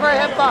 get ready for a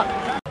hip bump.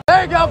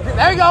 There you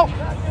go.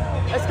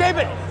 Escape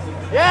it.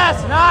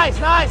 Yes, nice.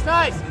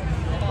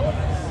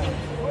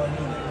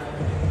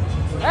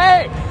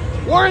 Hey,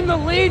 we're in the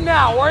lead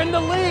now.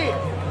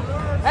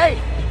 Hey,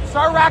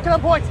 start racking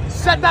up points.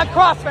 Set that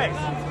crossface.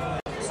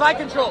 Side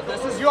control,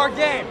 this is your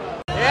game.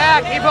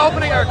 Yeah, keep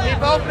opening her.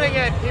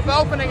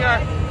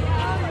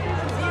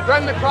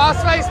 Threaten the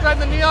crossface, threaten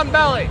the knee on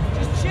belly.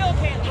 Just chill,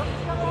 Caitlin.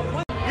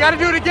 You gotta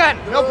do it again.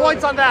 No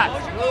points on that.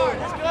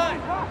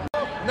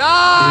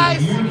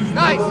 Nice.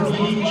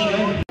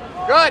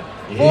 Good.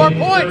 4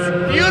 points.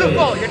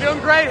 Beautiful. You're doing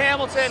great,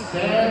 Hamilton.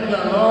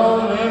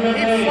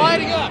 Keep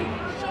sliding up.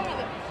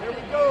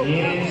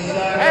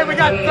 Hey, we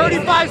got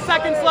 35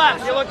 seconds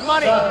left. You look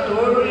money.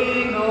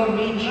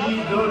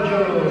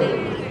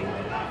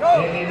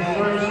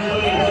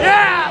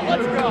 Yeah,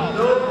 let's go.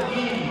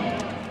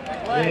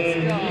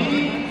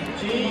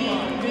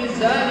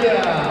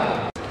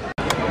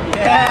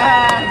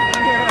 Yeah.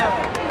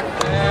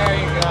 There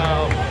you go.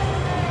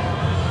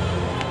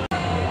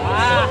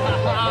 Wow.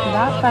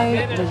 That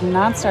fight did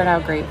not start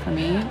out great for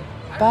me,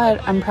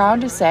 but I'm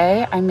proud to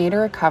say I made a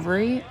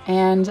recovery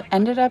and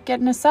ended up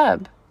getting a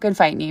sub. Good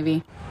fight,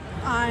 Navy.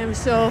 I'm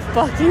so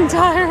fucking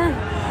tired.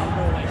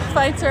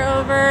 Fights are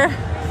over.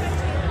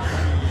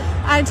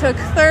 I took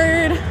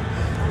third.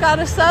 Got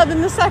a sub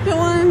in the second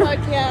one. Fuck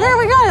yeah. Where are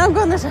we going? I'm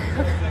going this way.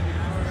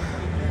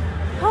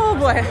 Oh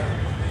boy.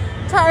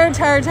 Tired.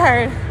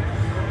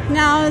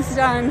 Now it's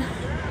done.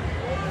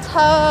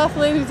 Tough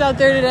ladies out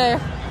there today.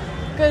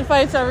 Good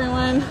fights,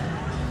 everyone.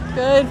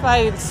 Good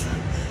fights.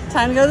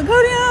 Time to go to the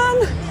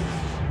podium.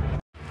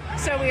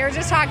 So we were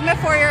just talking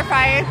before your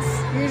fights.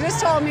 You just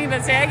told me,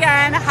 but say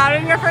again, how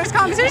did your first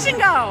competition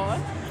go?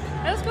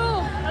 It was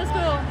cool.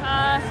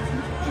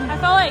 I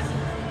felt like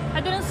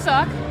I didn't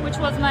suck, which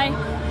was my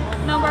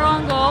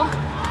 #1 goal.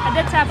 I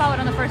did tap out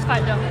on the first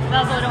fight though.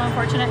 That was a little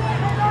unfortunate,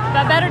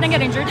 but better than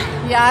get injured.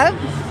 Yeah.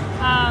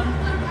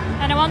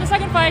 And I won the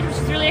second fight, which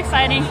is really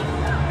exciting.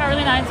 Got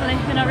really nice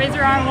when they raised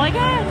their arm. I'm like,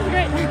 yeah, this is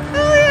great.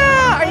 Oh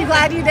yeah. Are you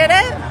glad you did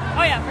it?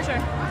 Oh yeah, for sure.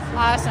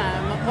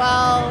 Awesome.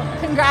 Well,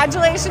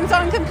 congratulations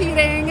on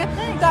competing.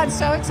 That's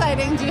so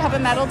exciting. Do you have a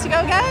medal to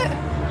go get?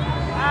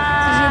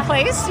 Did you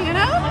place, do you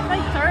know?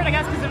 Like third, I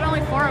guess, because there's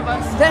only 4 of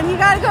us. Then you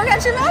gotta go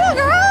get your medal,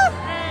 girl!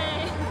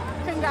 Hey.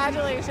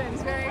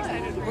 Congratulations. Very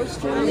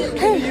excited.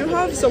 Can you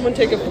have someone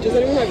take a, does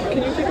anyone have,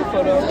 can you take a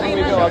photo when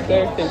we go up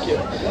there? Thank you.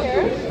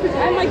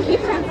 I'm like,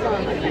 keep on.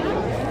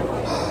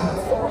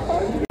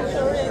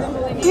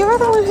 You were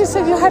the one who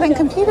said you hadn't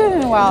competed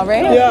in a while,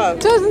 right? Yeah.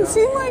 Doesn't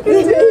seem like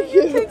it, dude.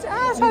 You kicked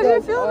ass. How did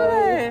you feel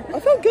today? I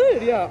felt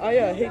good, yeah.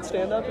 I hate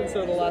stand-up, and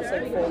so the last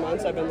like 4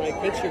 months I've been like,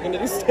 bitch, you're gonna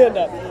do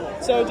stand-up.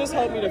 So it just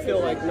helped me to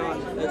feel like not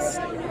this,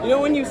 you know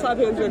when you slap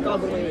hands with a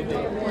compliment?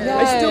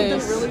 Yes. I still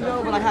didn't really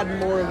know, but I had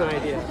more of an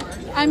idea.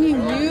 I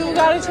mean, you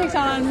got a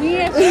takedown on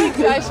me. I think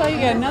I saw you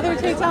get another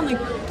takedown,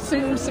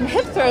 like some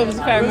hip throws,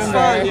 if I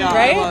remember, yeah,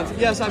 right?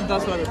 Yes, that's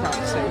what I've been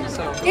practicing.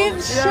 So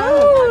It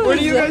shows. Where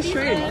do you guys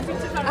train?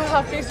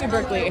 Fiercely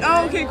Berkeley.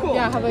 Oh, okay, cool.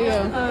 Yeah, how about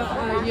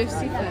you?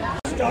 UFC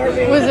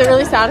fit. Was it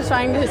really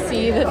satisfying to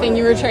see the thing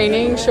you were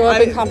training show up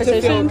in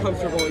competition? To feel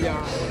comfortable,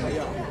 yeah.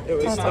 It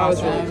was, That's that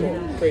was awesome. really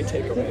cool. Great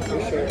takeaway, for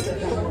sure.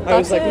 I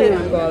was like,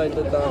 really glad I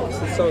did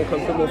that. It's so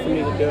uncomfortable for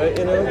me to do it,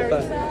 you know?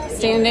 But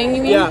Standing,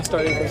 you mean? yeah,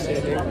 starting from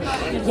standing.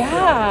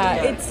 Yeah,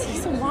 it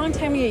takes a long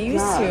time to get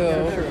used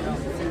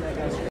to.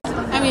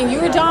 I mean,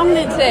 you were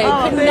dominant today.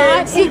 Could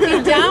not take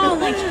you down.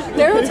 Like,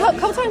 there were a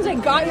couple times I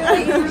got your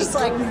weight and you were just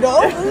like,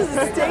 nope,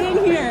 stay in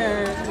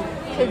here.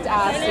 Kicked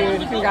ass,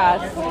 dude.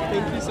 Congrats.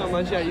 Thank you so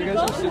much. Yeah, you guys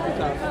are super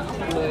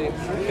tough. Really,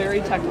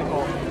 very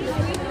technical.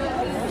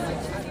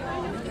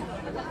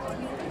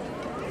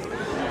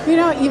 You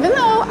know, even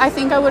though I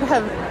think I would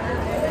have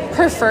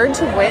preferred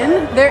to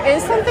win, there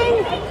is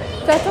something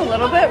that's a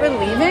little bit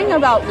relieving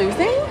about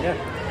losing. Yeah.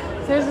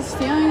 There's this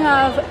feeling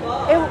of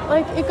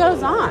it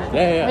goes on.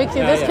 Yeah. Like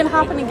this can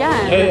happen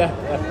again. Yeah.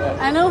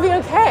 And it'll be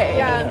okay.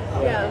 Yeah,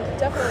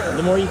 definitely.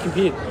 The more you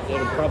compete,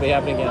 it'll probably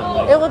happen again.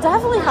 Like, It will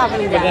definitely happen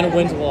again. but then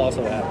wins will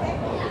also happen.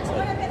 It's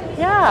like,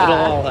 Yeah.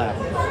 it'll all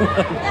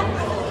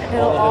happen.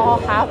 It'll all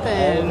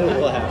happen. It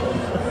will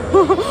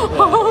happen.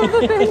 All of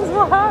the things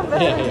will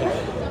happen.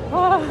 Yeah.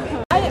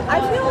 I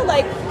feel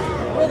like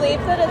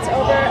relieved that it's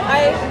over.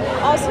 I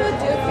also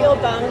do feel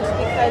bummed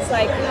because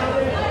like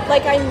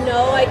I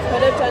know I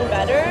could have done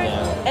better,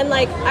 and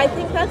like I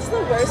think that's the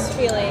worst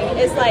feeling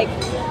is like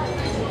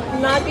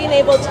not being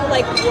able to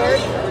like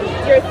work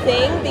your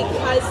thing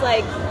because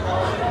like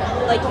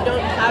you don't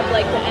have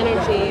like the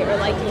energy or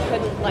like you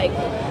couldn't like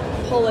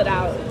pull it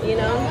out, you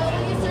know?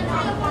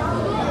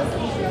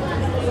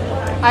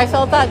 I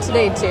felt that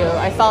today too.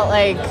 I felt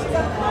like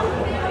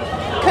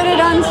could have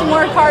done some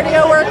more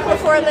cardio work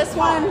before this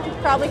one.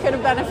 Probably could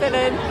have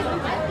benefited.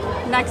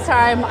 Next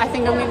time, I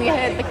think I'm going to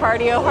hit the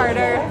cardio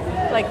harder.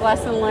 Like,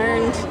 lesson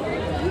learned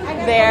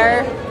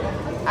there.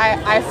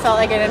 I felt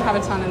like I didn't have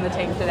a ton in the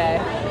tank today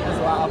as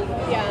well.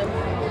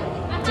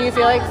 Yeah. Do you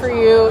feel like for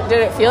you, did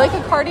it feel like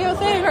a cardio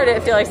thing or did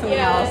it feel like something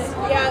else?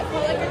 Yeah, it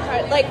felt like a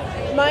cardio. Like,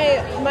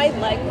 my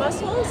leg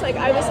muscles, like,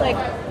 I was like,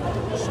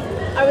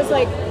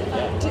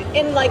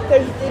 and like,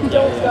 they don't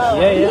go.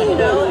 Yeah. You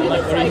know? And Like,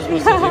 it's what are you like,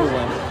 supposed to do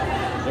when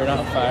they're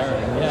not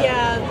firing?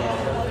 yeah.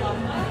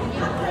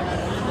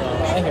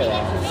 I hear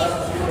that.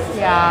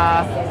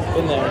 Yeah.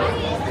 Been there.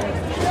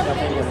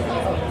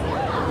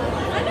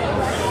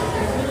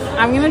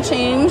 I'm going to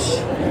change.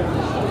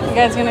 You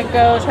guys going to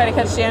go try to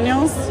catch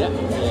Daniels? Yeah.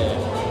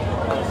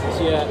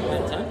 See you at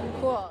 10?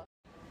 Cool. All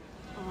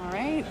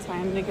right,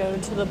 time to go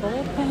to the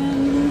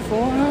bullpen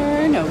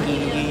for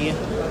Nogi.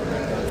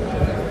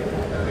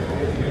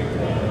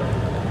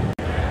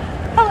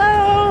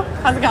 Hello.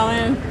 How's it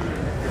going?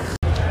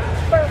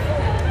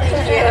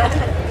 Thank you.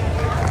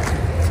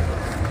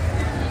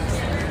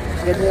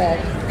 Good luck.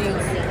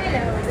 Thanks.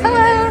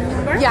 Hello.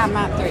 Yeah, I'm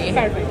at 3.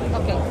 Perfect.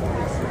 Okay.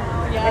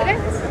 Yeah.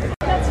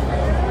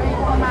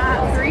 I'm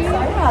at 3.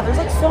 Yeah, there's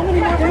like so many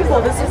more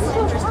people. This is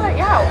so interesting.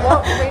 Yeah.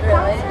 What weight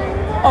class?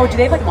 Oh, do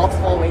they have like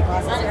multiple weight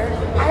classes here?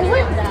 I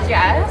would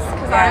guess,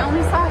 because I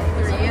only saw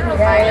 3 in the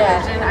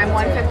division. I'm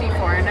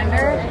 154 and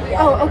under.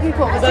 Oh, okay,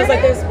 cool. So I was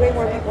like, there's way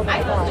more people than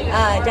I thought.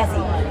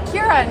 Desi.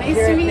 Kira, nice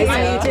to meet you. Nice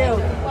to meet you too.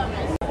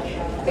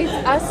 It's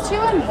us 2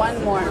 and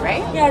 1 more,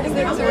 right? Yeah, I think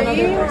there's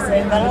another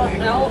person, but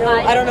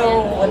I don't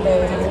know what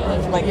they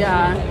like.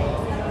 Yeah.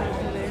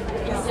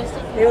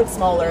 They look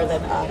smaller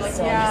than us,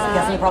 so I'm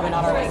guessing probably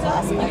not our weight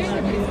class. I'm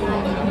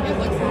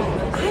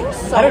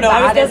so I don't know.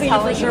 I was bad at guessing you for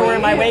telling sure were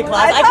in my weight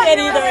class. I can't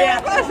either.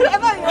 Yeah.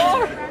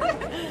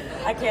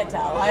 I can't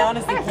tell. I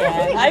honestly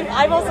can't.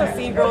 I've also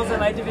seen girls in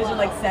my division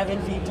like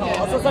 7 feet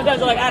tall, so sometimes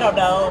I'm like, I don't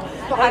know.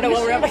 I don't know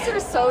what we're up. Are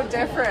so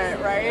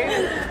different, right?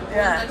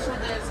 Yeah.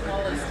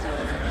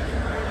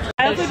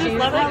 I also just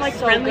love how like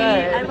so friendly.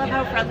 good. I love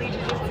how friendly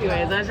Jiu-Jitsu is.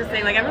 I was just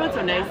saying, like everyone's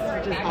so nice,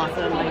 which is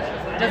awesome. Like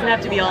it doesn't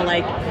have to be all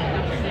like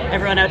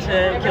everyone out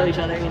to kill each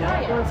other. You know,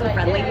 everyone's so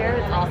friendly here.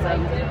 It's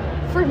awesome.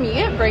 for me,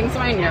 it brings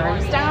my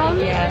nerves down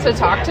to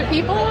talk to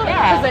people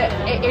because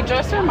it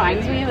just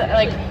reminds me that,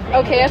 like,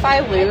 okay, if I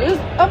lose,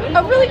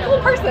 a really cool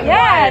person won,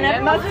 and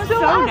everyone's that's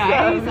so awesome.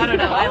 nice. I don't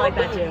know. I like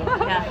that too.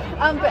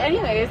 Yeah. But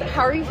anyways,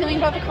 how are you feeling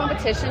about the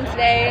competition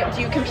today?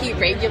 Do you compete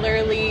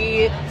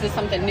regularly? Is this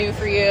something new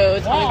for you?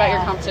 Tell me about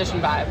your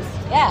competition vibes.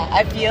 Yeah,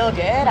 I feel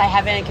good. I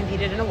haven't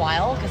competed in a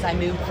while because I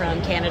moved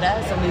from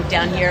Canada, so moved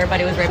down here, but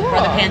it was right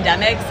before the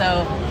pandemic.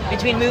 So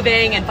between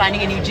moving and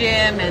finding a new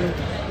gym and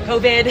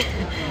COVID,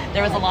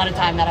 there was a lot of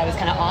time that I was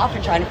kind of off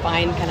and trying to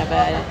find kind of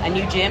a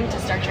new gym to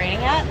start training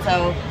at.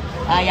 So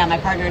my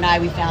partner and I,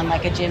 we found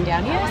like a gym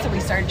down here, so we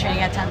started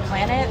training at 10th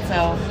Planet.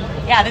 So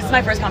yeah, this is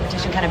my first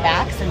competition kind of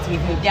back since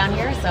we've moved down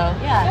here. So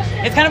yeah,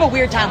 it's kind of a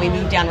weird time. We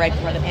moved down right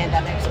before the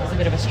pandemic, so it was a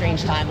bit of a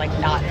strange time, like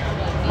not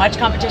much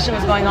competition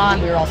was going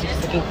on. We were also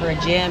just looking for a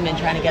gym and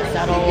trying to get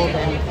settled,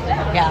 and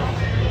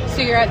yeah.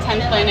 So you're at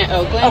 10th Planet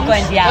Oakland?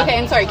 Oakland, yeah. Okay,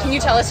 and sorry, can you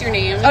tell us your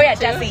name? Oh yeah,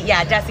 Desi.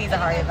 Yeah, Desi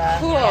Zaharieva.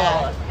 Cool.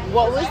 Yeah.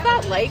 What was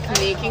that like,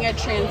 making a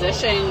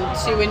transition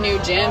to a new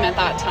gym at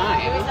that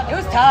time? It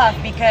was tough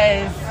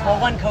because, well,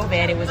 one,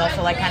 COVID, it was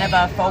also like kind of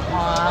a faux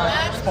pas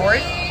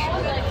sport.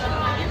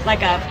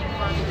 Like a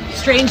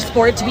strange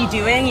sport to be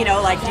doing, you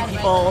know, like do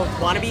people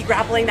want to be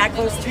grappling that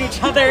close to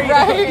each other?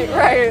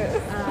 Right.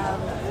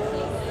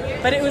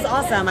 But it was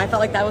awesome. I felt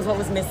like that was what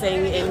was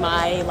missing in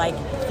my, like,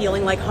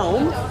 feeling like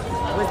home,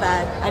 was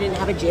that I didn't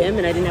have a gym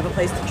and I didn't have a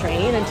place to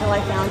train until I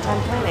found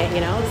 10th Planet,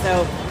 you know?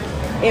 So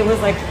it was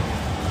like,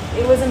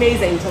 it was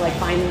amazing to like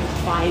find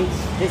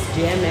this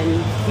gym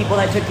and people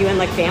that took you in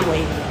like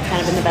family,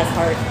 kind of in the best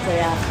part. So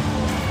yeah.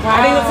 Wow.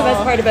 I think that's the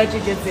best part about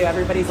jiu-jitsu.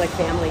 Everybody's like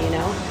family, you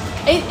know?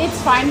 It's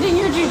finding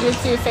your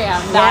jiu-jitsu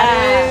fam.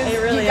 It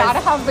really you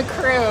gotta have the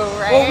crew,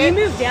 right? Well, we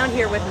moved down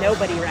here with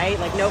nobody, right?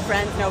 Like no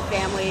friends, no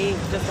family,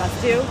 just us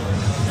two.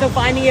 So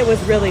finding it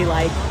was really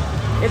like,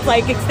 it's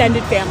like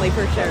extended family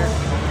for sure.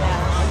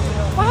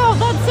 Wow,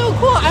 that's so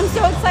cool. I'm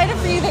so excited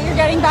for you that you're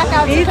getting back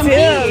out to compete.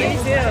 Me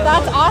too.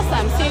 That's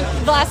awesome. So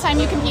the last time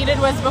you competed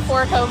was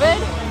before COVID?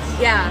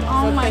 Yeah.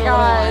 Oh so my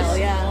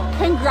gosh.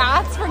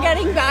 Congrats for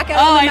getting back out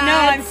Oh, on the I know.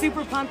 mats. I'm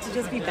super pumped to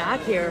just be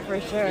back here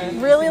for sure.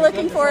 Really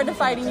looking forward to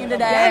fighting you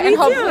today. Yeah, me and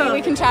too. hopefully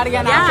we can chat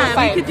again after the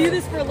fight. We could do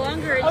this for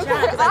longer and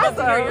chat because I'd love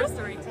to hear your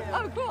story too.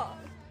 Oh, cool.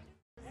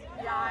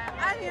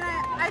 I mean,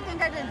 I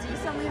think I did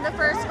decently the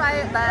first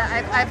fight, but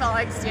I felt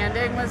like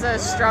standing was a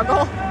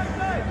struggle.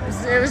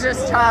 It was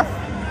just tough.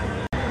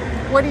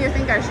 What do you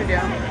think I should do?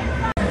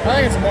 I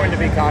think it's important to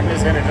be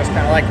cognizant of just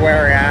kind of like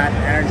where we're at,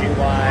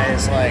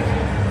 energy-wise, like,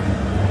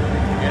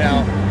 you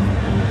know.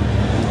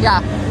 Yeah.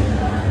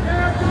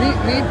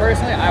 Me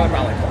personally, I would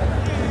probably pull.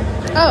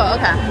 Oh,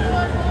 okay.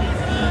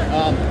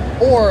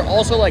 Or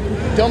also, like,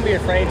 don't be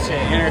afraid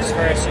to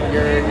intersperse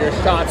your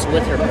shots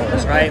with your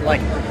pulls, right?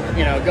 Like,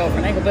 you know, go for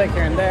an ankle pick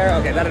here and there.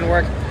 Okay, that didn't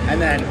work. And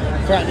then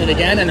threaten it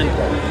again and then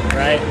pull,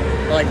 right?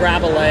 Or like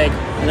grab a leg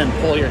and then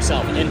pull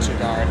yourself into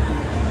guard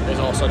is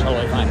also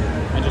totally fine.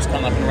 And just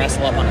come up and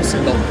wrestle up on a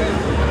single.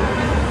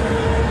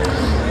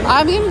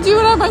 I'm gonna do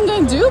whatever I'm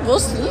gonna do. We'll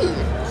see.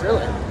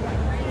 Truly.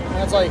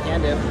 That's all you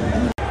can do.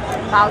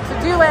 About to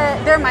do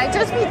it. There might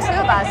just be two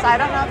of us. I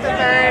don't know if the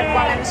third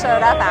woman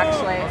showed up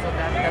actually.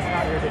 That's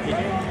not your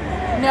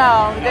DPG?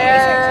 No,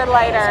 they're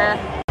lighter.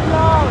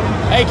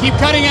 Hey, keep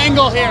cutting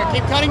angle here.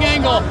 Keep cutting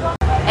angle.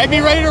 Hey,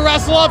 be ready to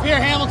wrestle up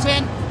here,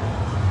 Hamilton.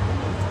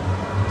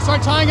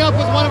 Start tying up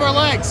with one of our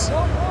legs.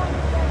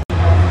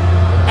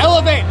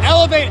 Elevate,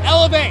 elevate,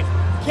 elevate.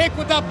 Kick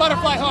with that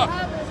butterfly hook.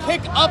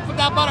 Kick up with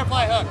that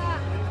butterfly hook.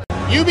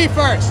 You be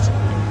first.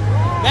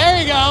 There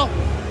you go.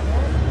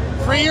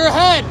 Free your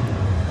head.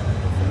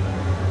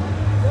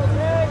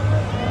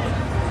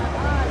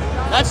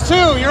 That's 2.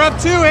 You're up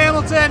 2,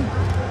 Hamilton.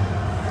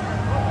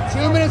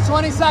 2 minutes,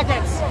 20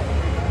 seconds.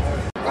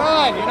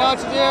 Good. You know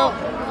what to do.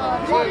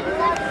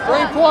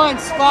 3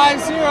 points.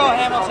 5-0,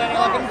 Hamilton.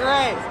 You're looking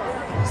great.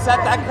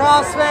 Set that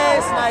cross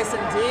face nice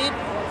and deep.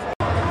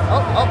 Oh.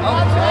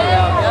 There you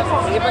go. Yep.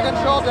 Keep your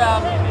control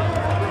down.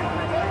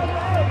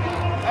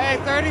 Hey,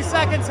 30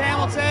 seconds,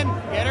 Hamilton.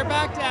 Get her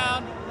back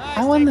down. Nice.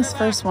 I won this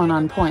first one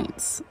on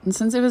points, and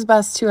since it was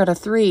best 2 out of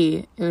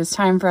 3, it was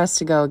time for us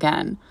to go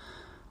again.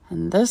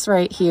 And this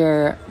right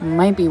here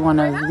might be one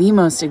of the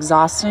most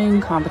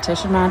exhausting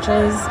competition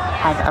matches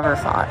I've ever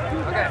fought.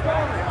 Okay,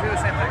 do the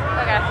same thing.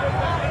 Okay.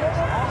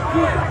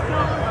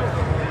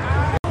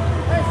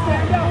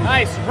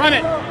 Nice, run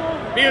it.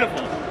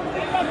 Beautiful.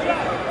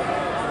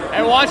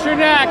 Hey, watch your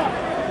neck.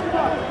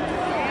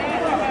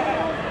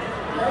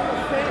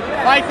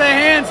 Fight the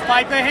hands,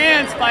 fight the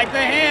hands, fight the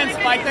hands,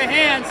 fight the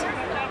hands.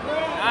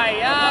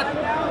 Aye,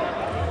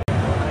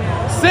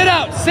 sit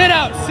out, sit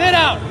out, sit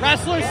out.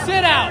 Wrestlers,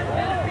 sit out.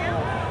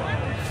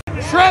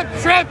 Shrimp,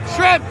 shrimp,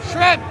 shrimp,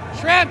 shrimp,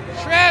 shrimp,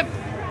 shrimp,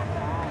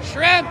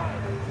 shrimp.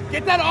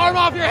 Get that arm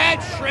off your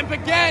head. Shrimp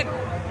again.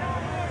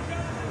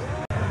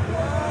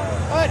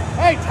 Good.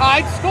 Hey,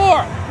 tied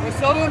score. We're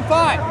still doing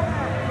fine.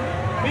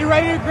 Be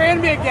ready to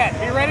Granby again.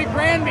 Be ready to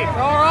Granby.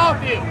 Throw her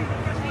off you.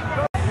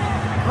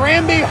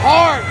 Granby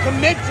hard.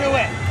 Commit to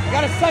it. You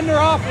got to send her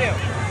off you.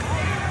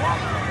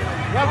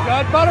 Yep,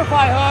 good.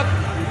 Butterfly hook.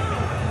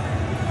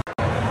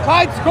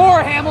 Tight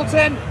score,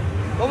 Hamilton.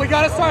 But we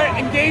got to start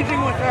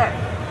engaging with her.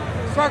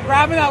 Start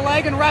grabbing that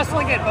leg and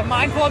wrestling it, but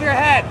mindful of your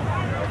head.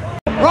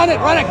 Run it.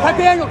 Cut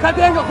the angle. Cut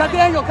the angle. Cut the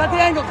angle. Cut the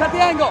angle. Cut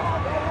the angle.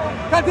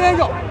 Cut the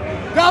angle.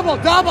 Double.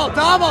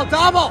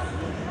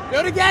 Do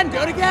it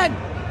again.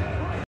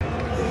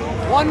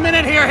 1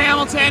 minute here,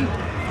 Hamilton.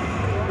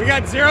 We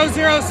got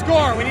 0-0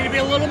 score. We need to be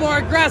a little more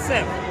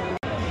aggressive.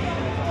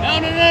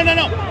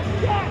 No.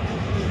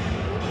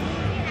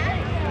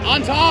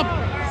 On top.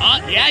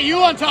 Yeah,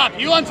 you on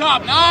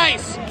top.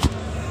 Nice.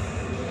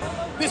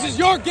 This is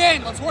your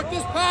game. Let's work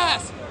this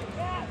pass.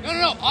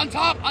 No. On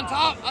top.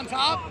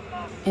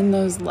 In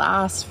those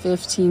last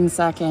 15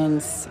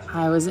 seconds,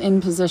 I was in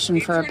position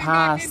for a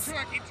pass,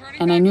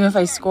 and I knew if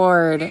I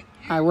scored,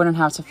 I wouldn't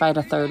have to fight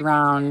a third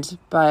round,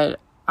 but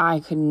I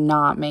could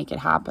not make it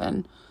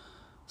happen.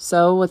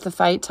 So with the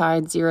fight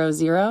tied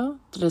 0-0,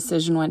 the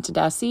decision went to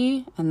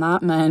Desi, and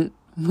that meant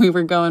we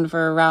were going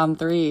for round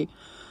 3.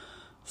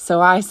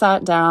 So I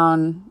sat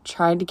down,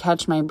 tried to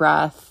catch my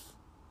breath,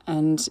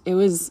 and it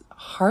was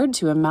hard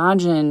to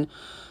imagine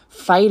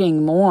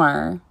fighting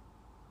more,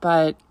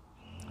 but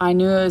I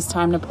knew it was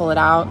time to pull it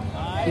out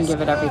and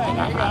give it everything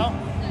I had.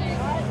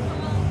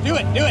 Do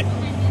it.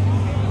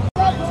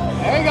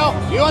 There you go.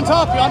 You on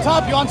top.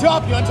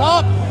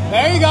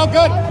 There you go.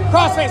 Good.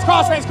 Crossface.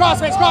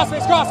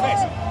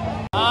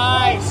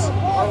 Nice.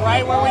 We're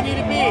right where we need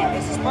to be.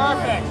 This is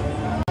perfect.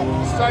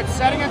 Start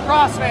setting a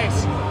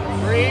crossface.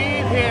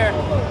 Breathe here.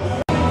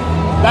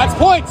 That's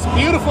points.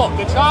 Beautiful.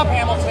 Good job,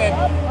 Hamilton.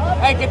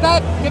 Hey, get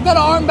that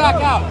arm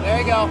back out. There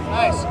you go.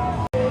 Nice.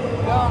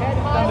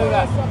 Don't do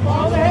that.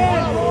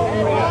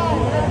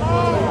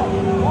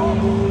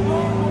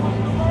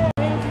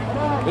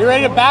 You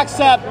ready to back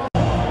step?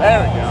 There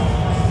we go.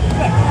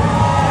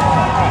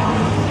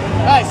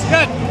 Nice,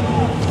 good.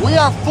 We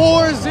are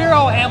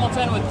 4-0,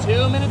 Hamilton, with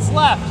 2 minutes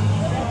left.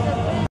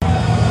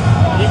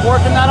 Keep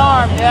working that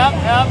arm. Yep.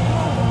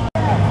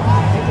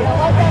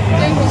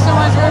 Thank you so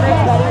much,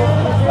 everybody.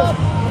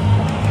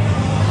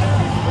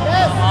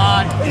 Come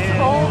on, dude. It's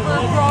over,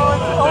 bro.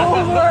 It's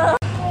over.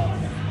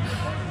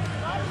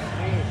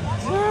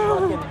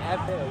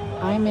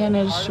 I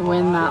managed to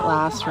win that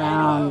last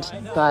round,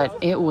 but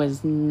it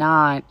was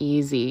not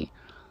easy.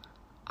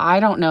 I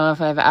don't know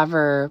if I've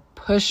ever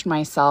pushed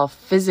myself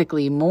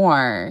physically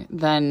more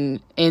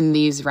than in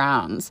these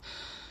rounds.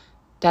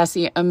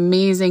 Desi,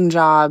 amazing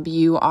job.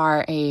 You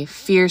are a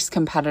fierce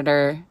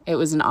competitor. It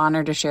was an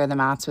honor to share the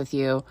mats with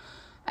you.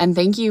 And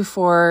thank you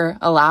for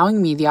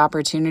allowing me the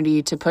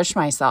opportunity to push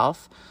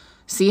myself,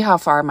 see how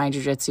far my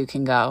jiu-jitsu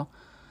can go.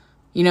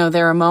 You know,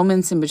 there are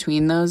moments in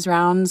between those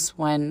rounds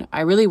when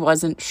I really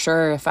wasn't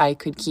sure if I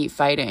could keep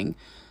fighting.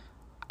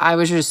 I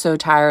was just so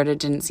tired it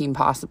didn't seem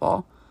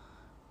possible.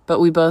 But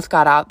we both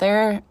got out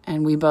there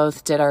and we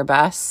both did our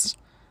best.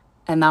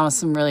 And that was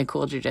some really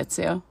cool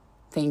jiu-jitsu.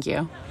 Thank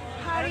you.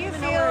 How do you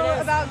feel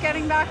about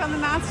getting back on the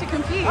mats to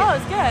compete? Oh,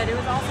 it's good. It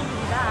was awesome to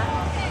be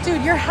back.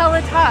 Dude, you're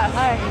hella tough.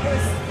 It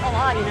was a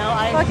lot, you know.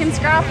 Fucking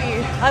scrappy.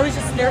 I was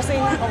just nursing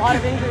a lot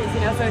of injuries, you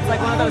know, so it's like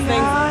one of those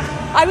things.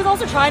 I was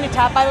also trying to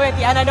tap, by the way, at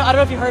the end. I don't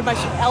know if you heard my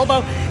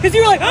elbow, because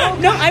you were like,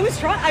 no, I was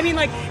trying. I mean,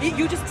 like,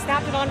 you just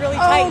snapped it on really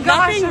tight. Oh,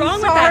 gosh, Nothing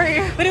wrong I'm sorry.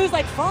 with that. But it was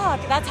like, fuck,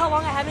 that's how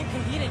long I haven't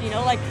competed, you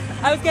know? Like,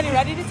 I was getting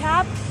ready to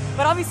tap,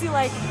 but obviously,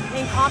 like,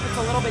 in comp, it's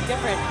a little bit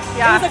different.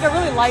 Yeah. It was like a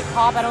really light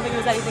pop. I don't think it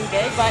was anything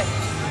big, but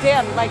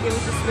damn, like, it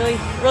was just really,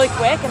 really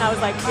quick, and I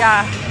was like,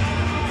 yeah.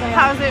 So, yeah.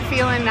 How's it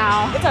feeling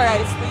now? It's all right.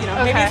 It's, you know,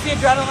 okay. Maybe it's the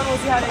adrenaline.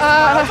 We'll see how it is.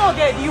 It's all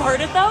good. You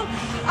heard it though?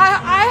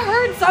 I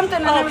heard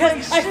something. And I was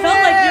like, I felt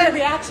like your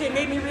reaction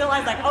made me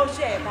realize, like, oh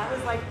shit, that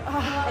was like.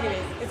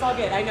 Anyways, it's all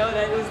good. I know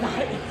that it was not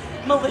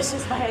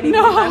malicious by any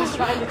means. I was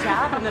trying to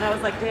tap, and then I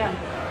was like, damn,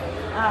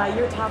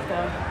 you're tough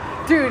though.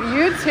 Dude,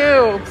 you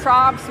too.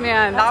 Props,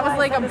 man. That was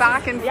like a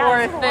back and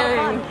forth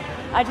thing.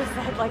 I just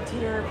said, like, to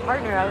your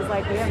partner, I was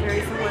like, we have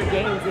very similar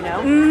games, you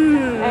know?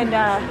 And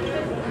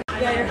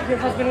yeah, your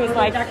husband was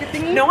like,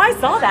 no, I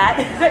saw that.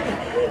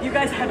 You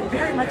guys had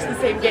very much the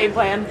same game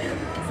plan.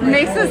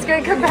 Makes us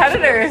good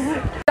competitors.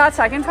 That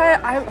second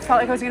fight, I felt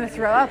like I was gonna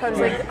throw up. I was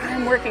like,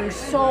 I'm working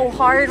so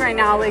hard right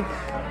now. Like,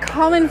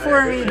 coming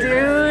for me,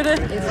 dude.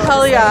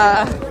 Hell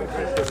yeah.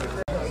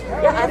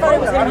 Yeah, I thought it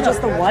was gonna be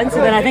just the one,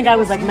 so then I think I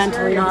was like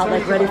mentally not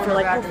like ready for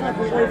like,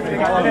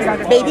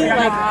 maybe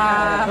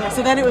like,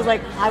 so then it was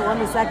like, I won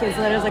the second,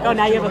 so then it was like, oh,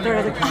 now you have a third.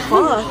 I was like,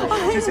 fuck.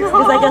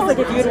 Because I guess like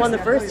if you had won the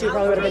first, you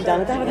probably would have been done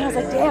with that, but then I was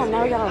like, damn,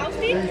 now we gotta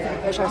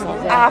push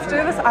ourselves.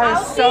 After this, I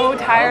was so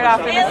tired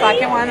after the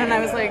second one, and I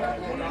was like,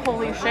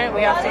 holy shit,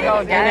 we have to go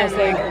again. I was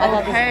like,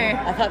 okay.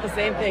 I thought the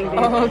same thing, dude.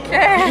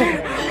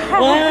 Okay.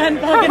 One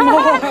fucking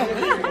more.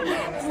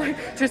 It's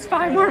like, just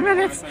 5 more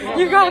minutes.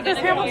 You got this,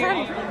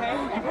 Hamilton.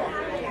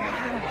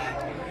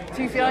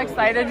 Do you feel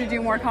excited to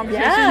do more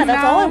competitions Yeah,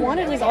 that's now? all I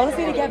wanted was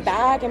honestly to get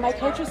back, and my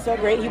coach was so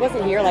great. He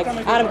wasn't here, like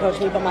Adam coached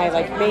me, but my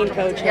like main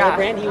coach,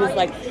 Brand, he was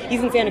like,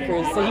 he's in Santa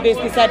Cruz, so he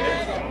basically said,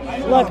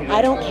 look,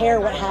 I don't care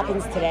what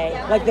happens today.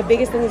 Like, the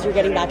biggest thing is you're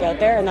getting back out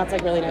there, and that's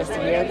like really nice to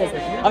hear, because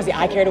obviously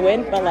I care to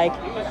win, but like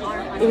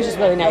it was just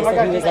really nice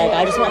that he was like,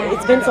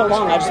 it's been so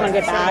long, I just want to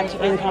get back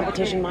in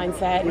competition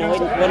mindset, and I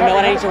wouldn't know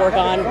what I need to work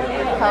on.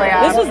 Hell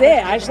yeah. This was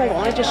it. I just like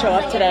wanted to show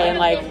up today and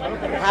like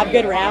have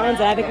good rounds,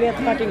 and I think we had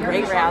fucking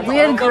great rounds. We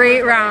had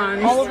great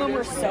rounds. All of them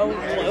were so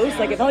close.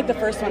 Like it felt like the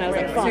first one I was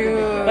like, fuck.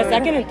 But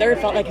second and third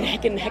felt like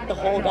neck and neck the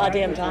whole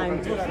goddamn time.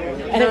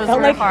 And it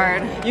felt like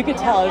hard. You could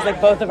tell it was like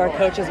both of our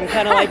coaches were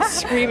kind of like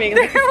screaming.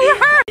 Like,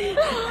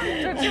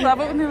 don't you love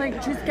it when they're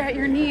like, just get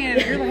your knee in?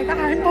 You're like,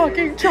 I'm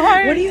fucking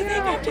trying. What do you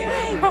think I'm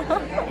doing?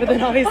 But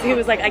then obviously he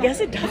was like, I guess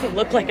it doesn't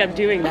look like I'm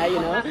doing that, you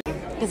know?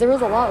 Because there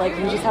was a lot, like,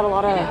 you just had a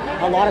lot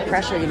of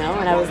pressure, you know?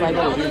 And I was like,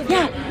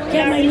 yeah,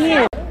 get my knee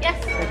in.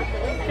 Yes.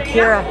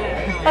 Kira.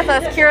 That's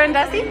us, Kira and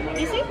Desi?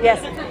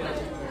 Yes.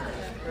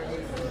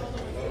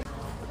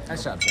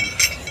 Nice job, Jen.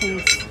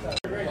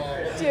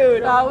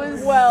 Dude, that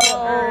was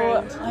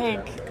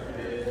like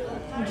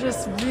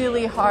just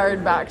really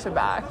hard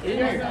back-to-back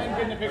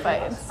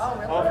fights.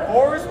 Of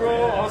course,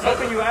 bro. I was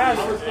hoping you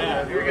asked.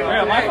 Yeah, here we go.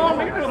 Yeah, my phone.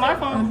 We can do it my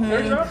phone.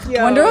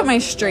 I wonder what my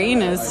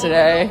strain is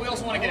today. We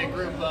also want to get a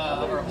group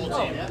of our whole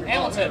team.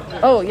 Hamilton.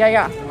 Oh, yeah.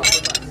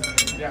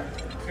 Yeah.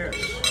 Cheers.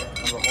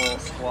 The whole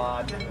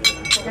squad.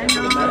 There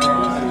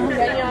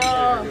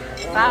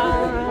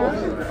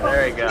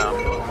you go.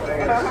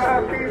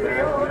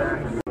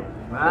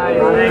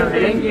 Bye.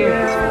 Thank you.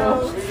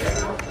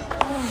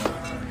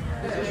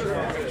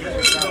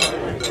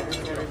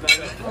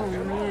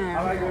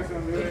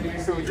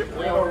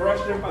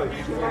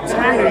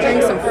 Time to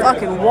drink some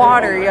fucking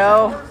water,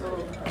 yo.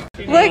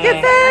 Look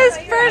at this!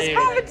 First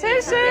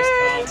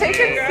competition!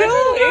 Taking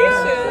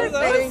silver!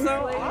 That was so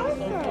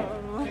awesome.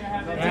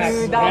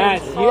 Dude,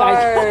 that was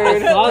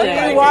hard.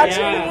 Are you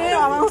watching me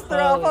almost throw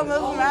up on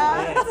this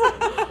mat?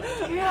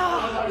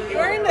 Yeah. You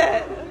earned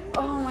it.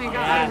 Oh my god,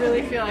 I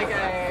really feel like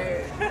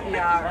I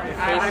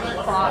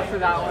fought for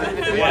that one.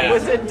 It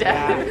was a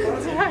death.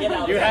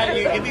 You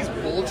get these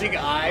bulging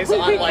eyes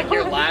on like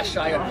your last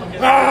shot. Your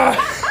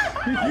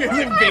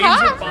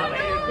veins are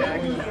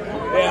popping.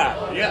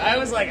 Yeah. I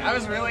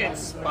was really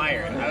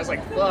inspired. I was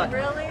like, fuck,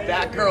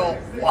 that girl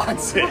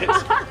wants it.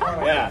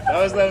 Yeah, that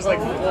was like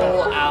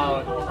full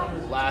out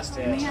last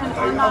hit. Man,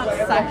 on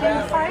that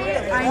second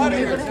fight, I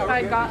knew that if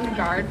I'd gotten the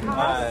guard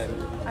pass,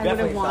 I would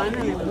have won,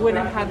 and I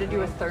wouldn't have had to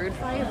do a third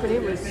fight. But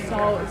it was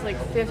like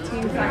 15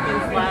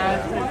 seconds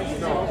left, and it was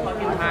so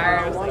fucking hard.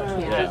 I was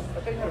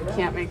like,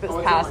 can't make this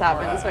pass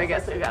happen. So I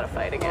guess we got to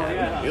fight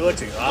again. You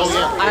looked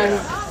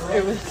awesome.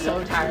 It was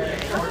so tiring.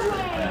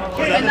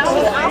 And that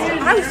was awesome.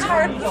 I was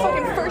tired of the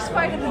fucking first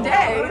fight of the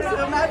day.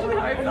 So imagine how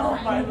I felt.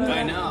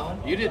 I know.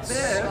 You did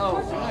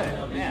so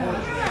good.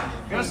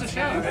 Man. Goes to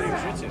show how good your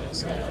jiu-jitsu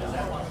is.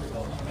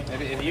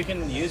 Maybe if you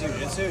can use your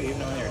jiu-jitsu even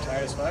when you're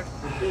tired as fuck.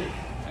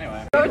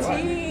 Anyway. Go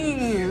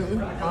team!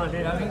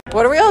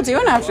 What are we all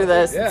doing after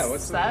this? Yeah,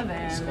 what's 7.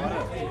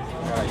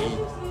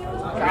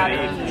 Gotta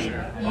eat for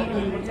sure.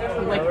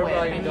 Liquid.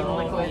 I need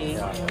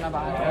liquids in my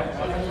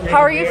body. How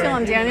are you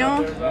feeling, Daniel?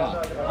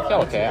 I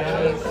feel okay,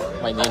 actually.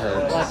 My knee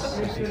hurts.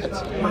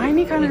 My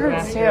knee kind of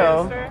hurts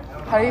too.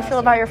 How do you feel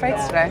about your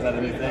fights today?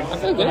 I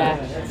feel good.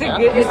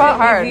 You fought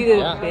hard.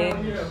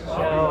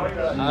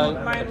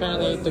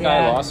 Apparently, the guy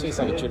I lost, he's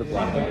like a judo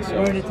black belt.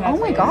 So. Oh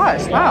my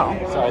gosh! Wow.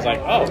 So I was like,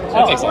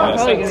 that makes a lot of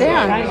sense.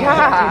 Damn.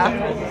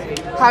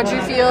 Yeah. How'd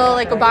you feel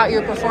like about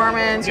your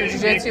performance, your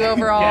jiu-jitsu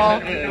overall?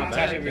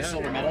 Attaching your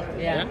silver medal.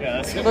 Yeah,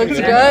 that's good. Looks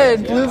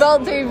good. Blue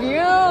belt debut.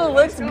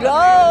 Let's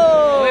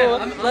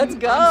go. Let's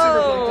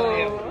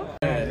go.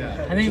 I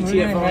think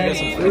we're gonna get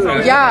some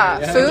food. Yeah,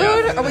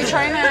 food? Are we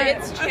trying to...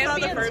 It's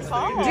Champions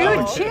Call.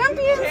 Dude,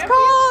 Champions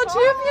Call!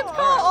 Champions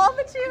Call! All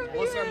the champions!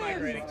 What's our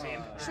migrating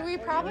team? Should we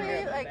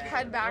probably like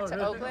head back to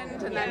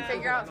Oakland and then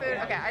figure out food?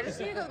 Okay, I just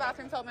need to go to the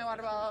bathroom, fill up my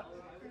water bottle.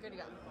 We're good to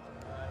go.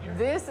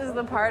 This is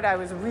the part I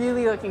was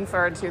really looking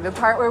forward to, the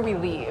part where we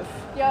leave.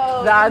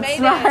 Yo, that's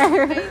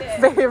my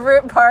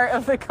favorite part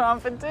of the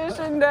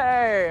competition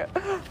day.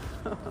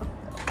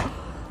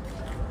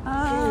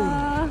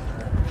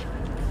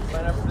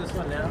 Sign up for this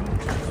one now.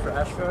 For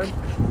rash guard.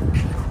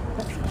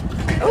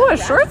 Oh, a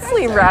short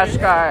sleeve rash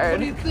guard. What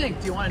do you think?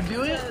 Do you want to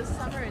do it?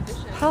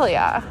 Hell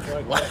yeah.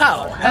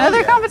 Wow.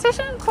 Another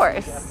competition? Of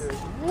course.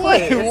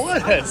 What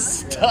a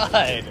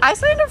stud. I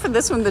signed up for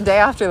this one the day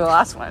after the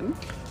last one.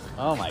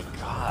 Oh my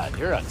god,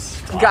 you're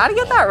unstoppable. Gotta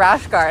get that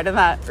rash guard and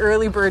that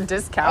early bird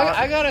discount.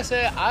 I gotta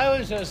say, I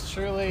was just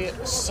truly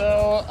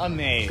so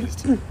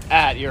amazed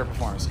at your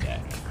performance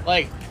today.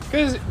 Like,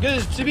 because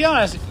to be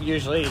honest,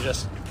 usually you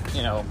just,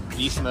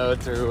 beast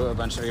mode through a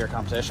bunch of your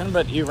competition,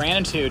 but you ran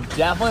into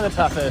definitely the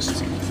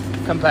toughest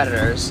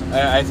competitors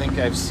I think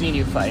I've seen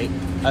you fight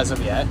as of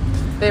yet.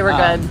 They were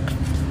good.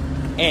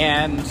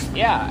 And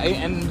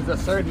and the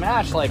third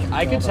match, like,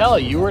 I could tell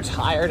you were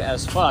tired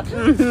as fuck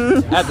at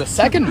the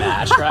second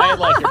match, right?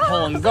 Like, you're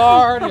pulling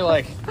guard, you're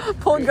like...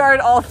 Pulling guard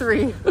all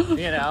three.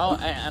 And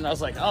I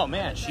was like, oh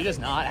man, she does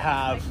not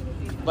have...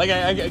 Like,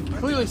 I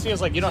clearly see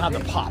it's like you don't have the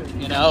pop,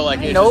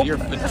 Like, nope. You're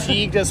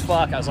fatigued as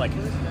fuck. I was like,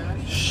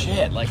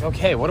 shit, like,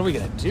 okay, what are we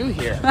gonna do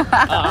here?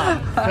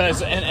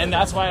 And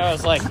that's why I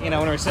was like, when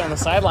we were sitting on the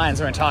sidelines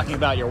and we were talking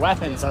about your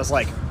weapons, I was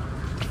like,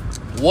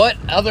 what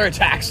other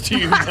attacks do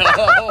you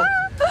know?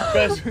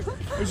 Because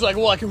he's like,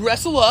 well, I can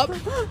wrestle up.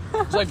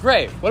 It's like,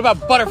 great. What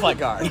about butterfly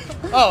guard?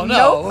 Oh,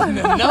 no.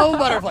 Nope. No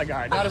butterfly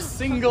guard. Not a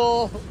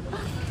single.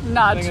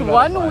 Not thing of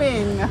one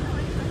butterfly.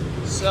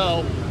 wing.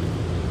 So,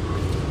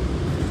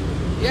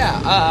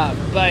 yeah,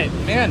 but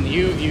man,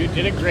 you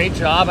did a great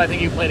job. I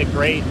think you played a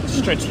great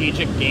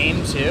strategic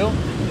game too,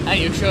 and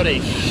you showed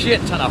a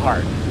shit ton of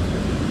heart.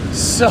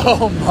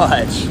 So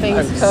much.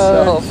 Thanks, I'm Coach.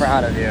 so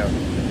proud of you.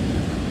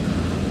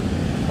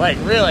 Like,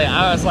 really,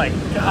 I was like,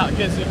 God,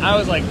 because I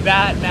was like,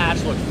 that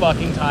match looked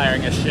fucking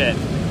tiring as shit.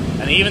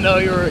 And even though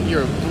you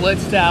were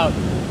blitzed out,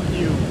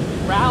 you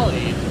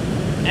rallied,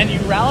 and you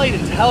rallied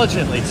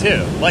intelligently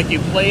too. Like, you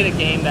played a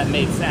game that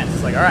made sense.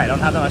 It's like, all right, I don't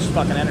have that much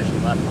fucking energy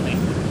left. Let me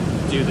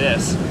do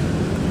this.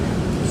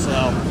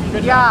 So,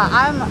 good job.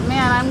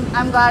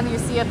 I'm glad you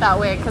see it that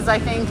way, because I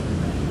think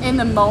in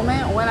the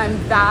moment when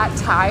I'm that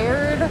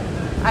tired,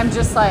 I'm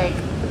just like,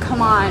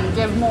 come on,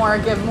 give more,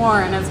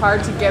 and it's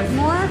hard to give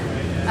more.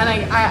 And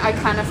I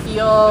kind of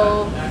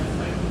feel,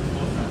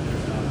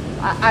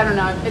 I don't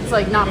know, it's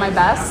like not my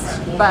best,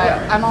 but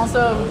I'm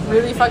also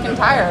really fucking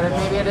tired, and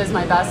maybe it is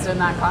my best in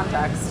that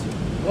context.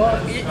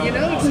 Well, you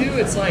know, too,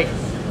 it's like,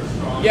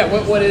 yeah,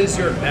 what is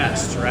your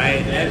best,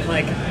 right? And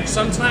like,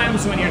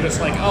 sometimes when you're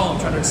just like, oh, I'm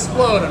trying to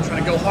explode, I'm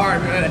trying to go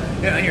hard,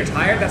 and you're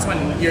tired, that's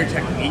when your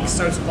technique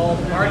starts to fall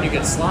apart and you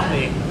get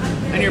sloppy.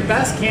 And your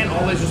best can't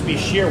always just be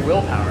sheer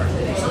willpower.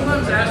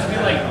 Sometimes it has to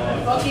be like,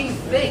 fucking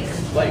think.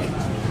 Like,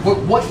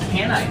 what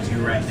can I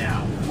do right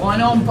now? Well, I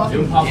know I'm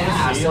fucking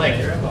gassed. Like,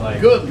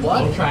 good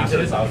luck trying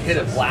to hit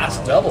a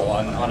blast double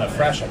on a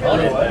fresh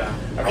opponent.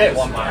 Okay,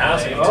 well, I'm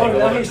gassed. It's gonna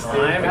take a little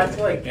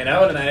time. You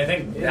know, and I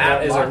think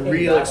that is a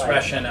real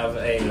expression of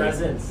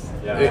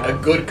a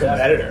good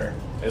competitor.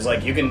 Is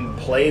like, you can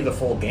play the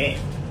full game.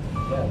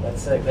 Yeah,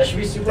 that's like, that should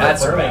be super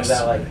That's affirming best.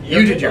 that, like,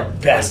 You did your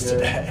best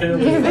today.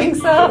 You think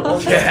so?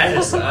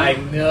 Yes, I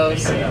know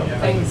so.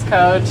 Thanks,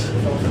 Coach.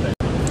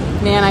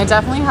 Man, I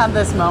definitely had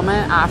this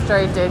moment after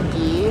I did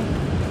gi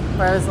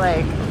where I was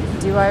like,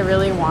 do I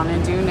really want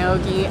to do no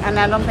gi? And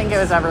I don't think it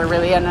was ever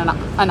really an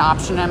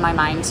option in my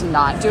mind to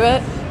not do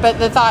it. But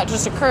the thought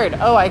just occurred,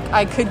 oh,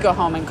 I could go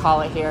home and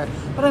call it here.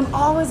 But I'm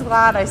always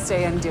glad I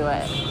stay and do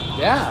it.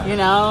 Yeah. You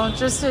know,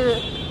 just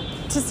to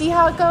see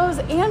how it goes.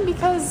 And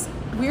because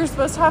we were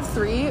supposed to have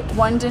 3,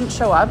 one didn't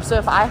show up. So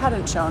if I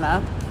hadn't shown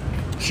up,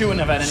 She wouldn't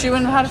have had any. she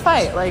wouldn't have had a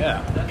fight. Like,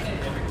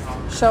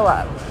 show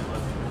up.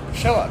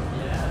 Show up.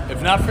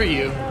 If not for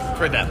you,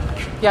 for them.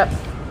 Yep.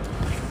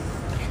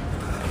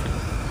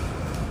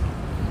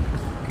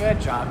 Good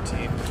job,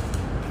 team.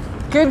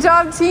 Good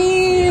job,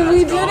 team.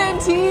 We did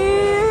it,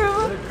 team.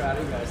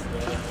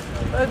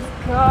 Let's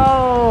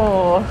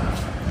go.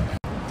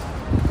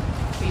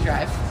 We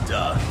drive.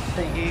 Duh.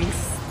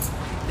 Thanks.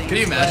 Can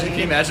you imagine? Can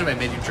you imagine if I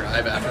made you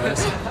drive after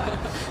this?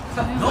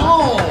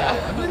 No,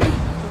 I've been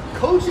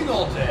coaching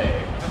all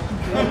day.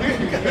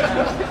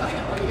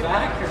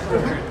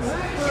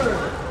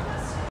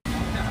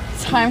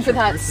 Time for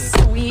that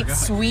sweet,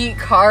 sweet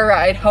car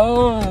ride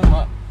home.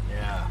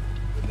 Yeah,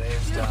 the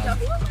day's done.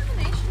 Double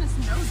elimination is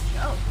no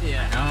joke.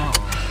 Yeah, no.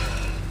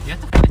 You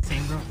have to fight the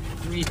same girl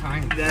 3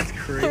 times. That's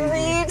crazy.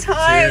 3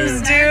 times,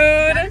 dude.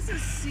 That is a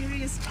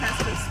serious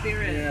test of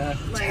spirit. Yeah,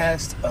 like,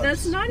 test of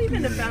that's not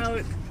even spirit.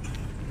 about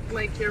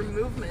like your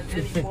movement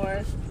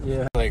anymore.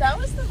 Yeah. Like, That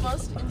was the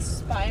most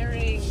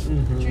inspiring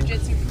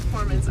jiu-jitsu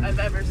performance I've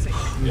ever seen.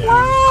 yeah.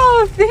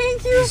 Wow,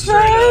 thank you, Straight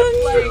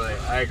up, friend. truly,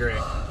 I agree.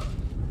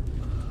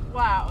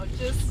 Wow,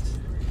 just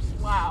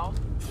wow.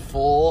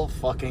 Full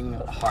fucking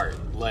heart.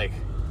 Like,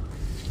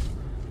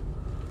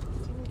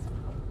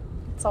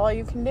 That's all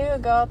you can do.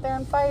 Go out there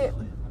and fight.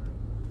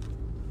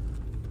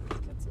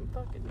 Get some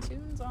fucking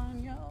tunes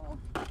on, yo.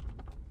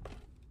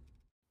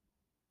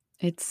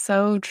 It's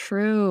so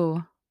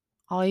true.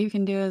 All you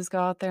can do is go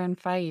out there and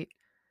fight.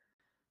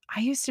 I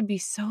used to be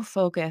so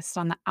focused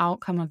on the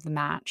outcome of the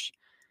match.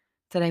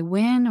 Did I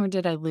win or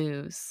did I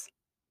lose?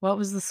 What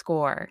was the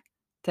score?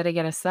 Did I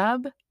get a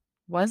sub?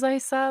 Was I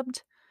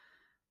subbed?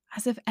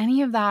 As if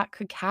any of that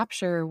could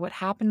capture what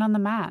happened on the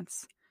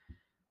mats.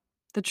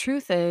 The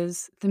truth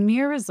is, the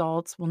mere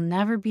results will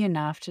never be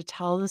enough to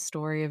tell the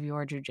story of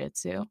your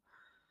jiu-jitsu.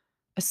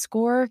 A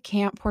score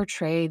can't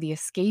portray the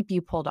escape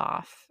you pulled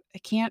off.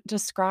 It can't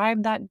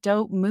describe that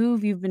dope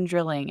move you've been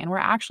drilling and were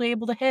actually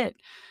able to hit.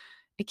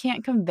 It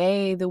can't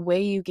convey the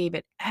way you gave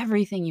it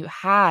everything you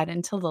had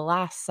until the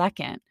last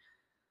second.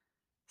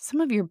 Some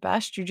of your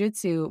best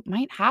jiu-jitsu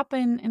might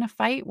happen in a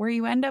fight where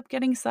you end up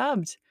getting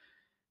subbed.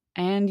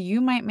 And you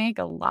might make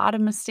a lot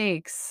of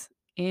mistakes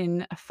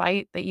in a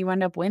fight that you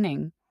end up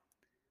winning.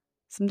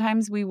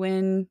 Sometimes we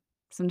win,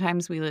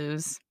 sometimes we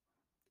lose.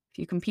 If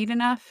you compete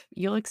enough,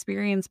 you'll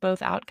experience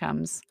both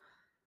outcomes.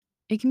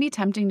 It can be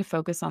tempting to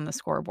focus on the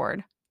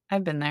scoreboard.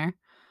 I've been there.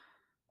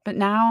 But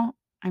now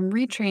I'm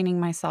retraining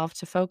myself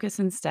to focus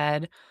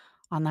instead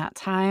on that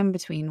time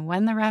between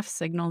when the ref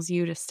signals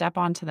you to step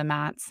onto the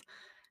mats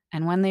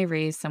and when they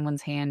raise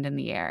someone's hand in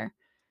the air.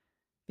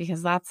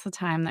 Because that's the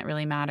time that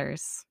really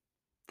matters.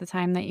 The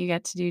time that you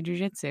get to do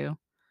jiu-jitsu.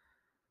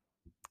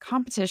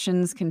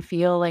 Competitions can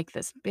feel like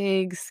this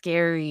big,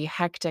 scary,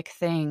 hectic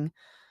thing.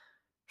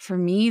 For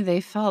me,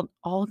 they felt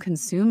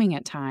all-consuming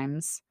at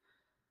times.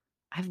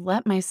 I've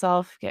let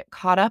myself get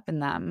caught up in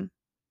them,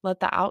 let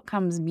the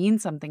outcomes mean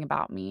something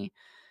about me,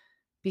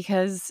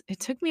 because it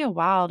took me a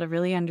while to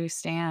really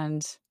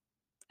understand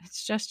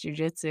it's just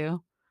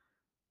jujitsu.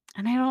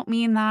 And I don't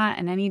mean that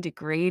in any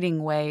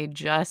degrading way,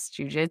 just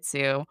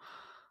jujitsu.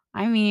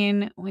 I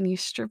mean, when you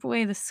strip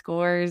away the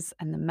scores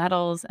and the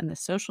medals and the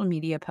social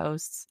media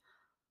posts,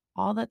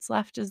 all that's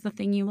left is the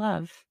thing you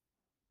love,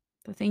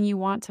 the thing you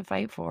want to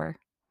fight for.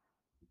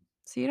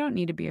 So you don't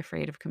need to be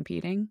afraid of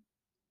competing.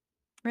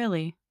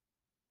 Really,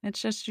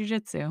 it's just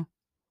jujitsu.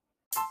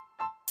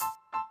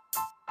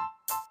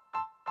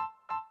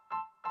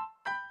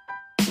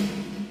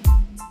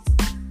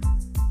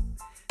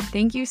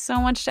 Thank you so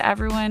much to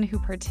everyone who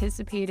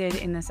participated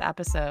in this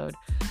episode.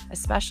 A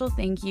special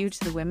thank you to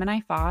the women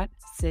I fought,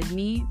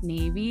 Sydney,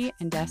 Navy,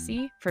 and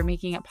Desi, for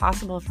making it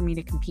possible for me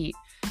to compete.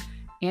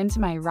 And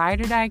to my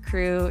ride or die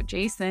crew,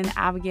 Jason,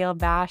 Abigail,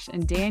 Bash,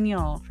 and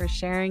Daniel, for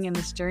sharing in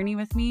this journey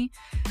with me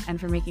and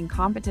for making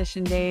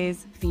competition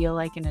days feel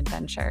like an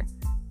adventure.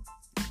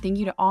 Thank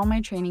you to all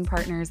my training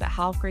partners at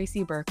Half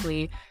Gracie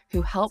Berkeley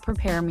who help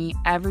prepare me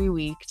every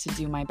week to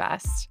do my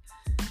best.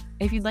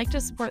 If you'd like to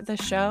support this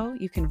show,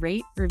 you can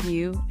rate,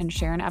 review, and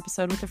share an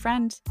episode with a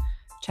friend.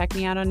 Check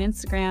me out on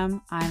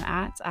Instagram. I'm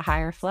at A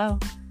Higher Flow.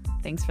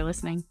 Thanks for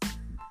listening.